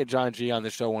maybe I should get John G on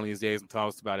the show one of these days and tell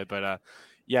us about it. But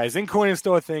yeah, Zincoin is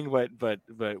still a thing, but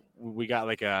we got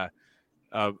like a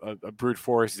brute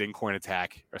force Zincoin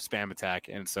attack or spam attack,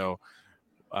 and so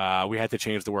we had to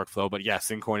change the workflow. But yes,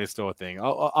 Zincoin is still a thing.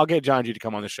 I'll get John G to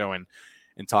come on the show and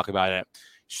talk about it.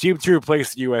 Sheep to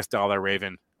replace the U.S. dollar,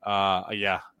 Raven.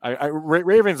 Yeah,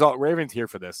 Raven's here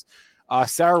for this.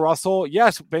 Sarah Russell,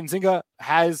 yes, Benzinga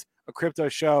has a crypto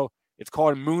show. It's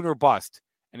called Moon or Bust,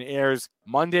 and it airs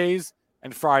Mondays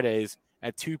and Fridays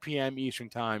at 2 p.m. Eastern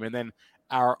Time. And then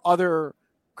our other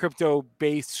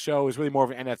crypto-based show is really more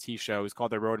of an NFT show. It's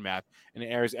called The Roadmap, and it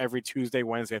airs every Tuesday,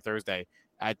 Wednesday, Thursday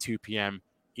at 2 p.m.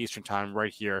 Eastern Time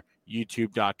right here,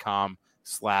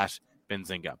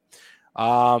 youtube.com/Benzinga.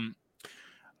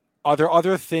 Are there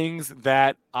other things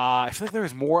that I feel like there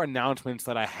was more announcements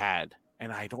that I had,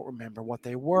 and I don't remember what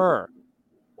they were.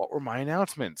 What were my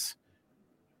announcements?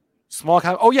 Small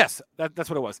cap. Oh, yes, that's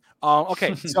what it was.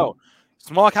 Okay, so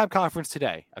small cap conference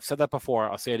today. I've said that before.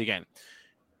 I'll say it again.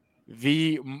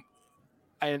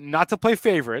 Not to play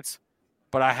favorites,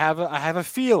 but I have a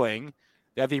feeling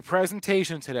that the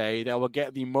presentation today that will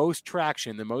get the most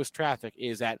traction, the most traffic,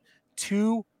 is at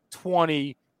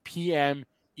 2:20 p.m.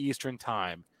 Eastern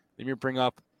Time. Let me bring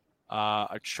up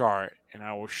a chart, and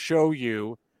I will show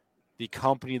you the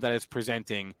company that is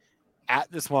presenting at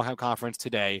the Small Cap Conference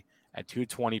today at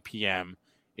 2:20 p.m.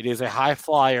 It is a high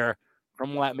flyer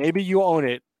from what maybe you own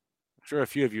it. I'm sure a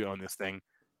few of you own this thing.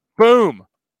 Boom!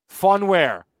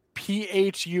 Funware.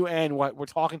 PHUN. What we're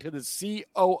talking to the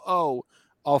COO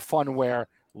of Funware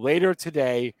later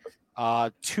today,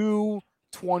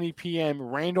 2:20 p.m.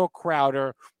 Randall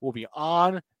Crowder will be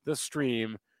on the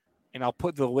stream, and I'll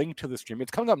put the link to the stream.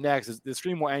 It's coming up next. The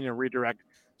stream will end and redirect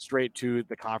straight to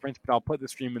the conference, but I'll put the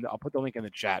link in the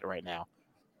chat right now.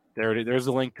 There's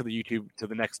a link to the YouTube to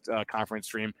the next conference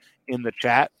stream in the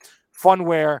chat.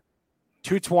 Funware,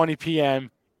 2:20 p.m.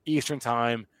 Eastern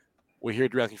Time. We'll hear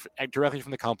directly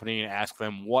from the company and ask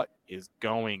them what is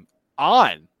going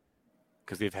on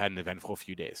because they've had an eventful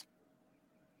few days.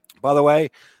 By the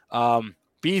way,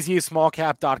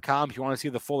 bzsmallcap.com. If you want to see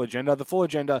the full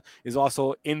agenda is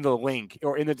also in the link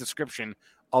or in the description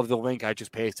of the link I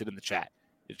just pasted in the chat.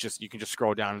 It's just you can just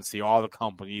scroll down and see all the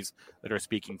companies that are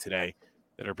speaking today,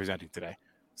 that are presenting today.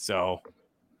 So,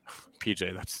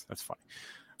 PJ, that's funny.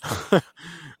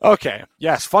 Okay,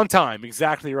 yes, fun time,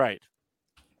 exactly right.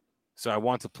 So I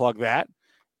want to plug that,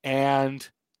 and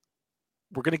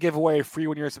we're going to give away a free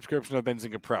 1-year subscription to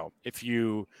Benzinga Pro. If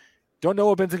you don't know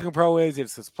what Benzinga Pro is,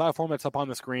 it's this platform that's up on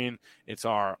the screen. It's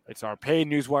our paid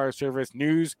newswire service,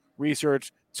 news,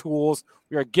 research, tools.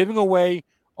 We are giving away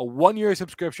a 1-year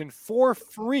subscription for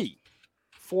free.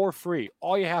 For free.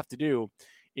 All you have to do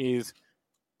is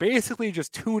basically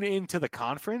just tune into the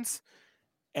conference,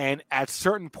 and at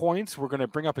certain points, we're going to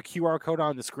bring up a QR code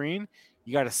on the screen.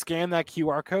 You got to scan that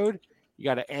QR code. You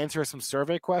got to answer some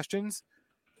survey questions,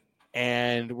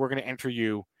 and we're going to enter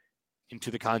you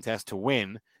into the contest to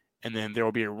win. And then there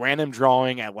will be a random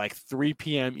drawing at like 3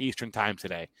 p.m. Eastern Time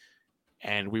today,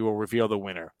 and we will reveal the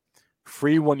winner.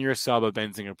 Free 1-year sub of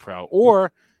Benzinga Pro.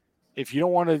 Or if you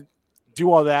don't want to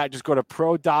do all that, just go to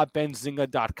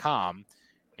pro.benzinga.com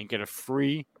and get a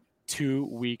free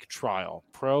 2-week trial.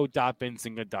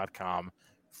 pro.benzinga.com.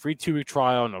 Free 2-week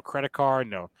trial, no credit card,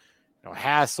 no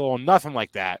hassle, nothing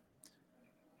like that.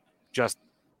 Just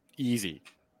easy.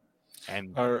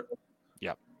 And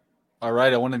yep. All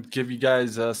right, I want to give you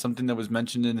guys something that was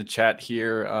mentioned in the chat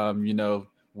here.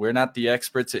 We're not the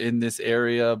experts in this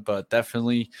area, but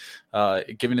definitely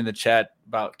given in the chat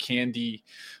about Candy,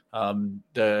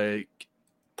 the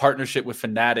partnership with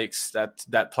Fanatics,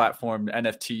 that platform,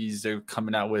 NFTs, they're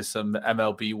coming out with some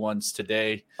MLB ones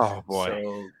today. Oh, boy.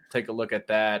 So take a look at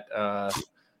that.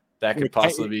 That could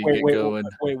possibly get going.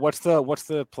 Wait, what's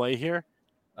the play here?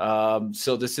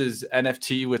 So this is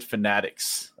NFT with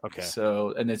Fanatics. Okay.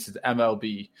 So, and this is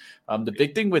MLB. The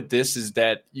big thing with this is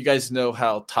that you guys know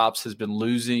how Topps has been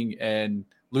losing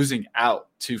out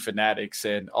to Fanatics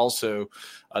and also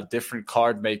different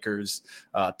card makers.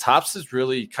 Topps has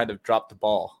really kind of dropped the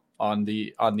ball on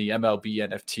the MLB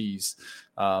NFTs.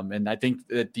 And I think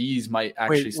that these might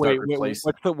actually start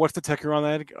replacing. What's the ticker on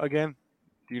that again?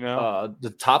 Do you know? The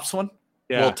Topps one?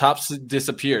 Yeah. Well, Topps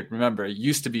disappeared. Remember, it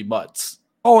used to be Mutts.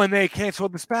 Oh, and they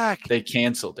canceled the SPAC. They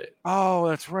canceled it. Oh,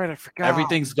 that's right. I forgot.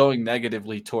 Everything's going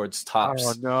negatively towards Topps.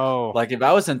 Oh, no. Like, if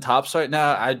I was in Topps right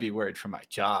now, I'd be worried for my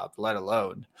job, let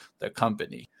alone the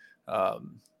company.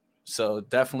 So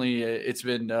definitely it's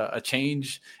been a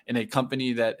change in a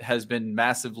company that has been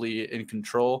massively in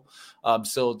control.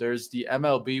 So there's the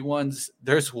MLB ones.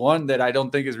 There's one that I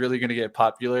don't think is really going to get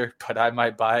popular, but I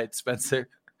might buy it, Spencer.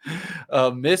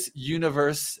 Miss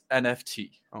Universe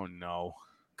NFT. Oh, no.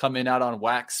 Coming out on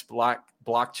Wax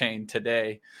blockchain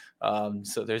today.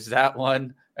 So there's that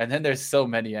one. And then there's so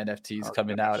many NFTs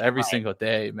coming out every single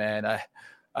day, man.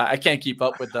 I can't keep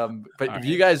up with them. But All if right.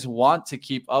 you guys want to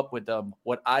keep up with them,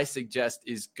 what I suggest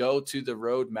is go to the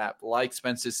roadmap. Like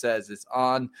Spencer says, it's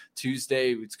on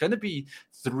Tuesday. It's going to be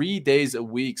 3 days a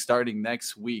week starting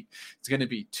next week. It's going to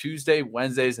be Tuesday,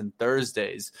 Wednesdays, and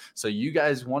Thursdays. So you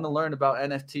guys want to learn about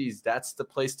NFTs, that's the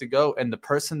place to go. And the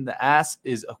person to ask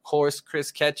is, of course,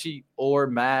 Chris Ketchy or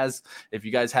Maz. If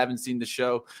you guys haven't seen the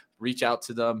show, reach out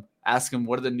to them. Ask them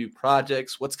what are the new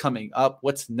projects, what's coming up,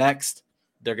 what's next.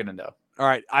 They're going to know. All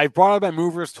right, I brought up my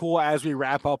movers tool as we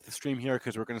wrap up the stream here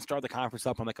because we're going to start the conference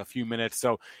up in like a few minutes.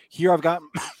 So here I've got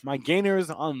my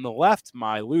gainers on the left,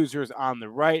 my losers on the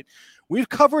right. We've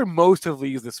covered most of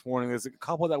these this morning. There's a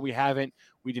couple that we haven't.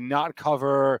 We did not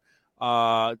cover,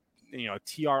 TRIT.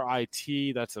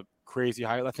 That's a crazy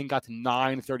high. I think got to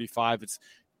 $9.35. It's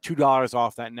 $2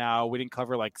 off that now. We didn't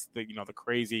cover like the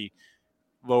crazy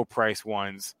low price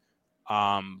ones.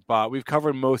 But we've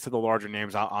covered most of the larger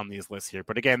names on these lists here.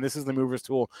 But again, this is the movers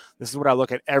tool. This is what I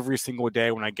look at every single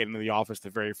day when I get into the office. The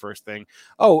very first thing.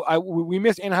 We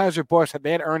missed Anheuser-Busch.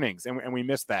 They had earnings, and we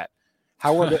missed that.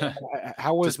 How was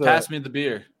Just pass me the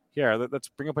beer. Here, let's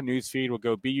bring up a news feed. We'll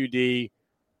go BUD.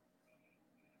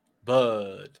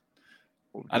 Bud.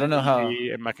 I don't know how.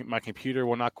 And my computer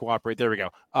will not cooperate. There we go.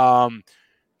 So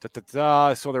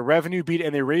the revenue beat,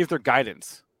 and they raised their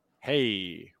guidance.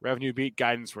 Hey, revenue beat,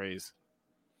 guidance raise.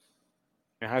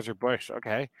 Anheuser-Busch.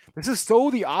 Okay. This is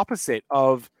so the opposite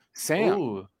of Sam.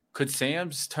 Ooh, could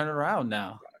Sam's turn around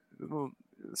now?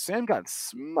 Sam got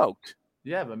smoked.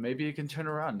 Yeah, but maybe it can turn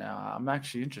around now. I'm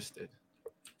actually interested.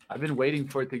 I've been waiting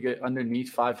for it to get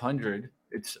underneath 500.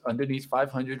 It's underneath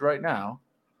 500 right now.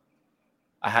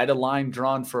 I had a line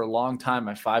drawn for a long time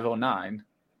at 509.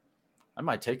 I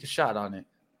might take a shot on it.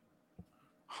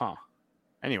 Huh.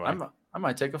 Anyway. I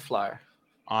might take a flyer.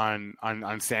 On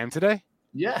Sam today?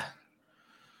 Yeah.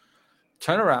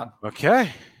 Turn around.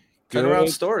 Okay. Turn around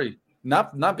story.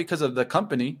 Not because of the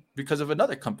company, because of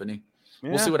another company. Yeah.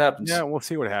 We'll see what happens. Yeah, we'll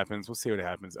see what happens.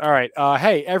 All right.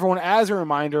 Hey, everyone, as a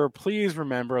reminder, please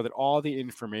remember that all the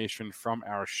information from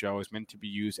our show is meant to be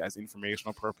used as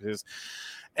informational purposes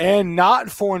and not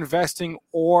for investing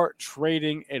or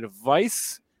trading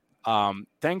advice.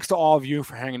 Thanks to all of you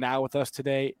for hanging out with us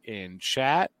today in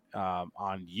chat,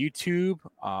 on YouTube,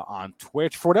 on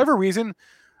Twitch. For whatever reason,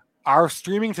 our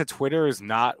streaming to Twitter is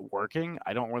not working.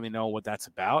 I don't really know what that's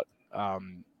about.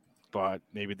 But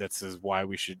maybe this is why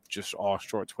we should just all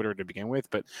short Twitter to begin with.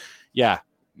 But yeah,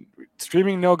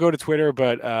 streaming no go to Twitter.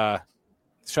 But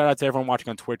shout out to everyone watching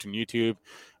on Twitch and YouTube.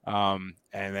 And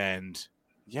then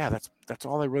yeah, that's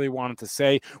all I really wanted to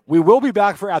say. We will be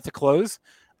back for At the Close.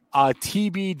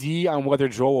 TBD on whether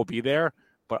Joel will be there,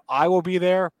 but I will be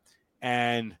there,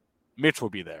 and Mitch will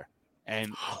be there,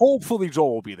 and hopefully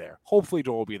Joel will be there.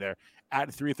 At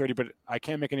 3:30, but I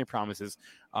can't make any promises.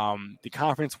 The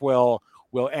conference will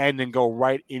end and go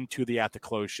right into the At the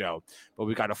Close show. But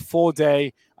we got a full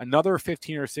day, another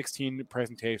 15 or 16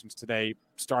 presentations today,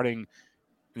 starting in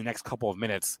the next couple of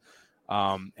minutes.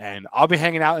 And I'll be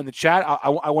hanging out in the chat.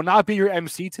 I will not be your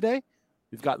MC today.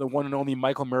 We've got the one and only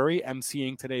Michael Murray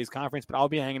emceeing today's conference, but I'll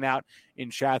be hanging out in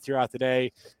chat throughout the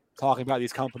day, talking about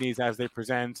these companies as they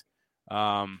present.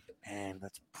 And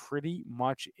that's pretty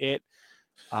much it.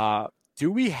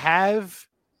 Do we have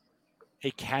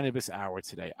a cannabis hour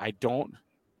today? I don't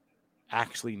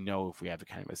actually know if we have a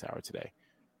cannabis hour today.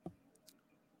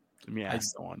 Let me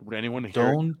ask someone. Would anyone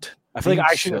hear? I feel like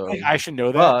I should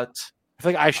know that. But I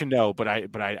feel like I should know, but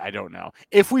I don't know.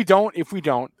 If we don't,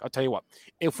 I'll tell you what.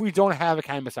 If we don't have a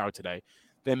cannabis hour today,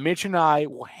 then Mitch and I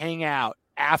will hang out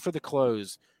after the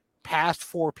close, past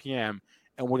 4 p.m.,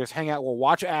 and we'll just hang out. We'll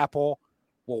watch Apple,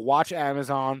 we'll watch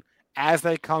Amazon as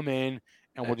they come in,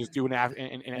 and we'll just do an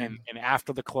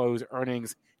after the close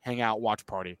earnings hangout watch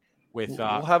party with.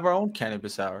 We'll have our own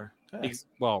cannabis hour.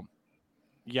 Well,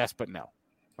 yes, but no.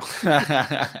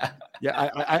 Yeah,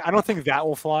 I don't think that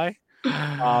will fly.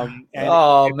 Man,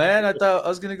 I thought I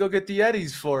was gonna go get the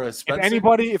Eddies for us. Spencer.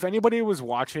 If anybody was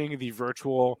watching the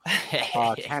virtual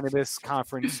cannabis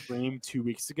conference stream 2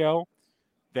 weeks ago,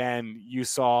 then you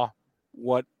saw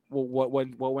what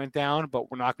went down. But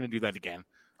we're not going to do that again.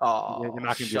 We're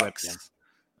not going to do that again.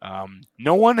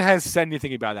 No one has said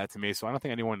anything about that to me, so I don't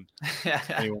think anyone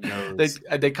knows.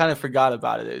 They kind of forgot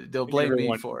about it. They'll blame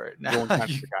me for it.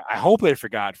 I hope they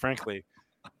forgot, frankly.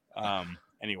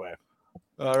 Anyway.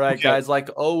 All right, guys, like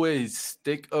always,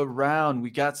 stick around. We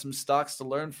got some stocks to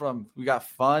learn from. We got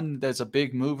fun. There's a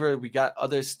big mover. We got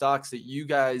other stocks that you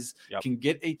guys can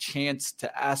get a chance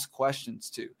to ask questions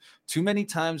to. Too many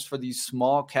times for these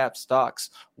small cap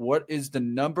stocks, what is the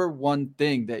number one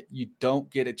thing that you don't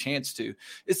get a chance to?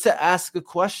 It's to ask a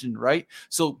question, right?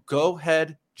 So go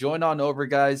ahead, Join on over,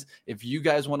 guys. If you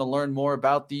guys want to learn more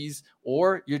about these,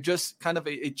 or you're just kind of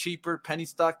a cheaper penny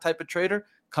stock type of trader,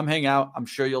 come hang out. I'm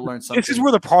sure you'll learn something. This is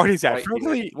where the party's at. Right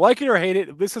Frankly, like it or hate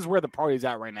it, this is where the party's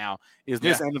at right now, is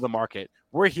this end of the market.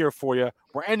 We're here for you.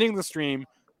 We're ending the stream,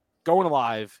 going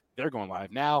live. They're going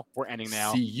live now. We're ending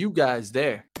now. See you guys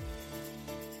there.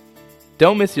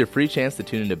 Don't miss your free chance to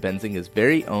tune into Benzinga's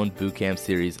very own bootcamp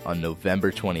series on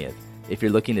November 20th. If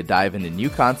you're looking to dive into new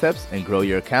concepts and grow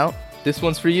your account, this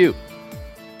one's for you.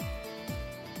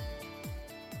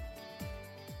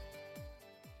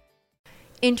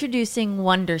 Introducing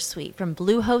Wondersuite from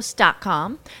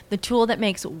Bluehost.com, the tool that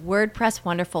makes WordPress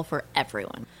wonderful for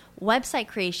everyone. Website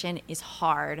creation is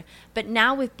hard, but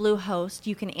now with Bluehost,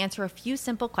 you can answer a few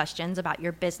simple questions about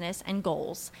your business and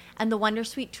goals, and the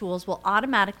Wondersuite tools will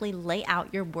automatically lay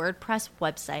out your WordPress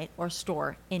website or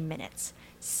store in minutes.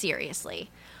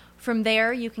 Seriously. From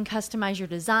there, you can customize your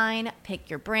design, pick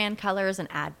your brand colors, and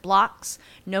add blocks.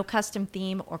 No custom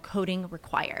theme or coding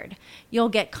required. You'll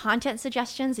get content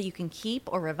suggestions that you can keep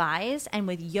or revise, and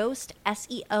with Yoast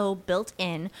SEO built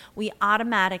in, we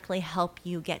automatically help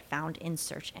you get found in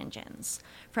search engines.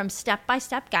 From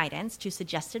step-by-step guidance to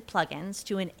suggested plugins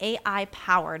to an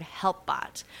AI-powered help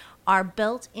bot, our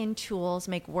built-in tools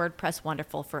make WordPress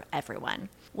wonderful for everyone.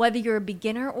 Whether you're a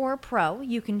beginner or a pro,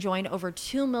 you can join over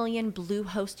 2 million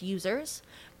Bluehost users.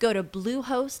 Go to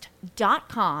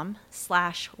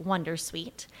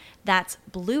bluehost.com/wondersuite. That's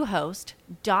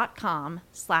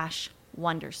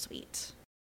bluehost.com/wondersuite.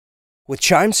 With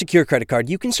Chime's secure credit card,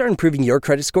 you can start improving your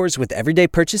credit scores with everyday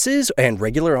purchases and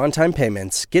regular on-time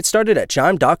payments. Get started at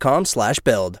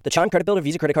chime.com/build. The Chime Credit Builder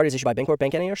Visa Credit Card is issued by Bancorp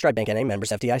Bank N.A. or Stride Bank N.A.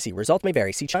 Members FDIC. Results may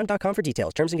vary. See chime.com for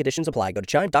details. Terms and conditions apply. Go to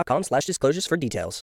chime.com/disclosures for details.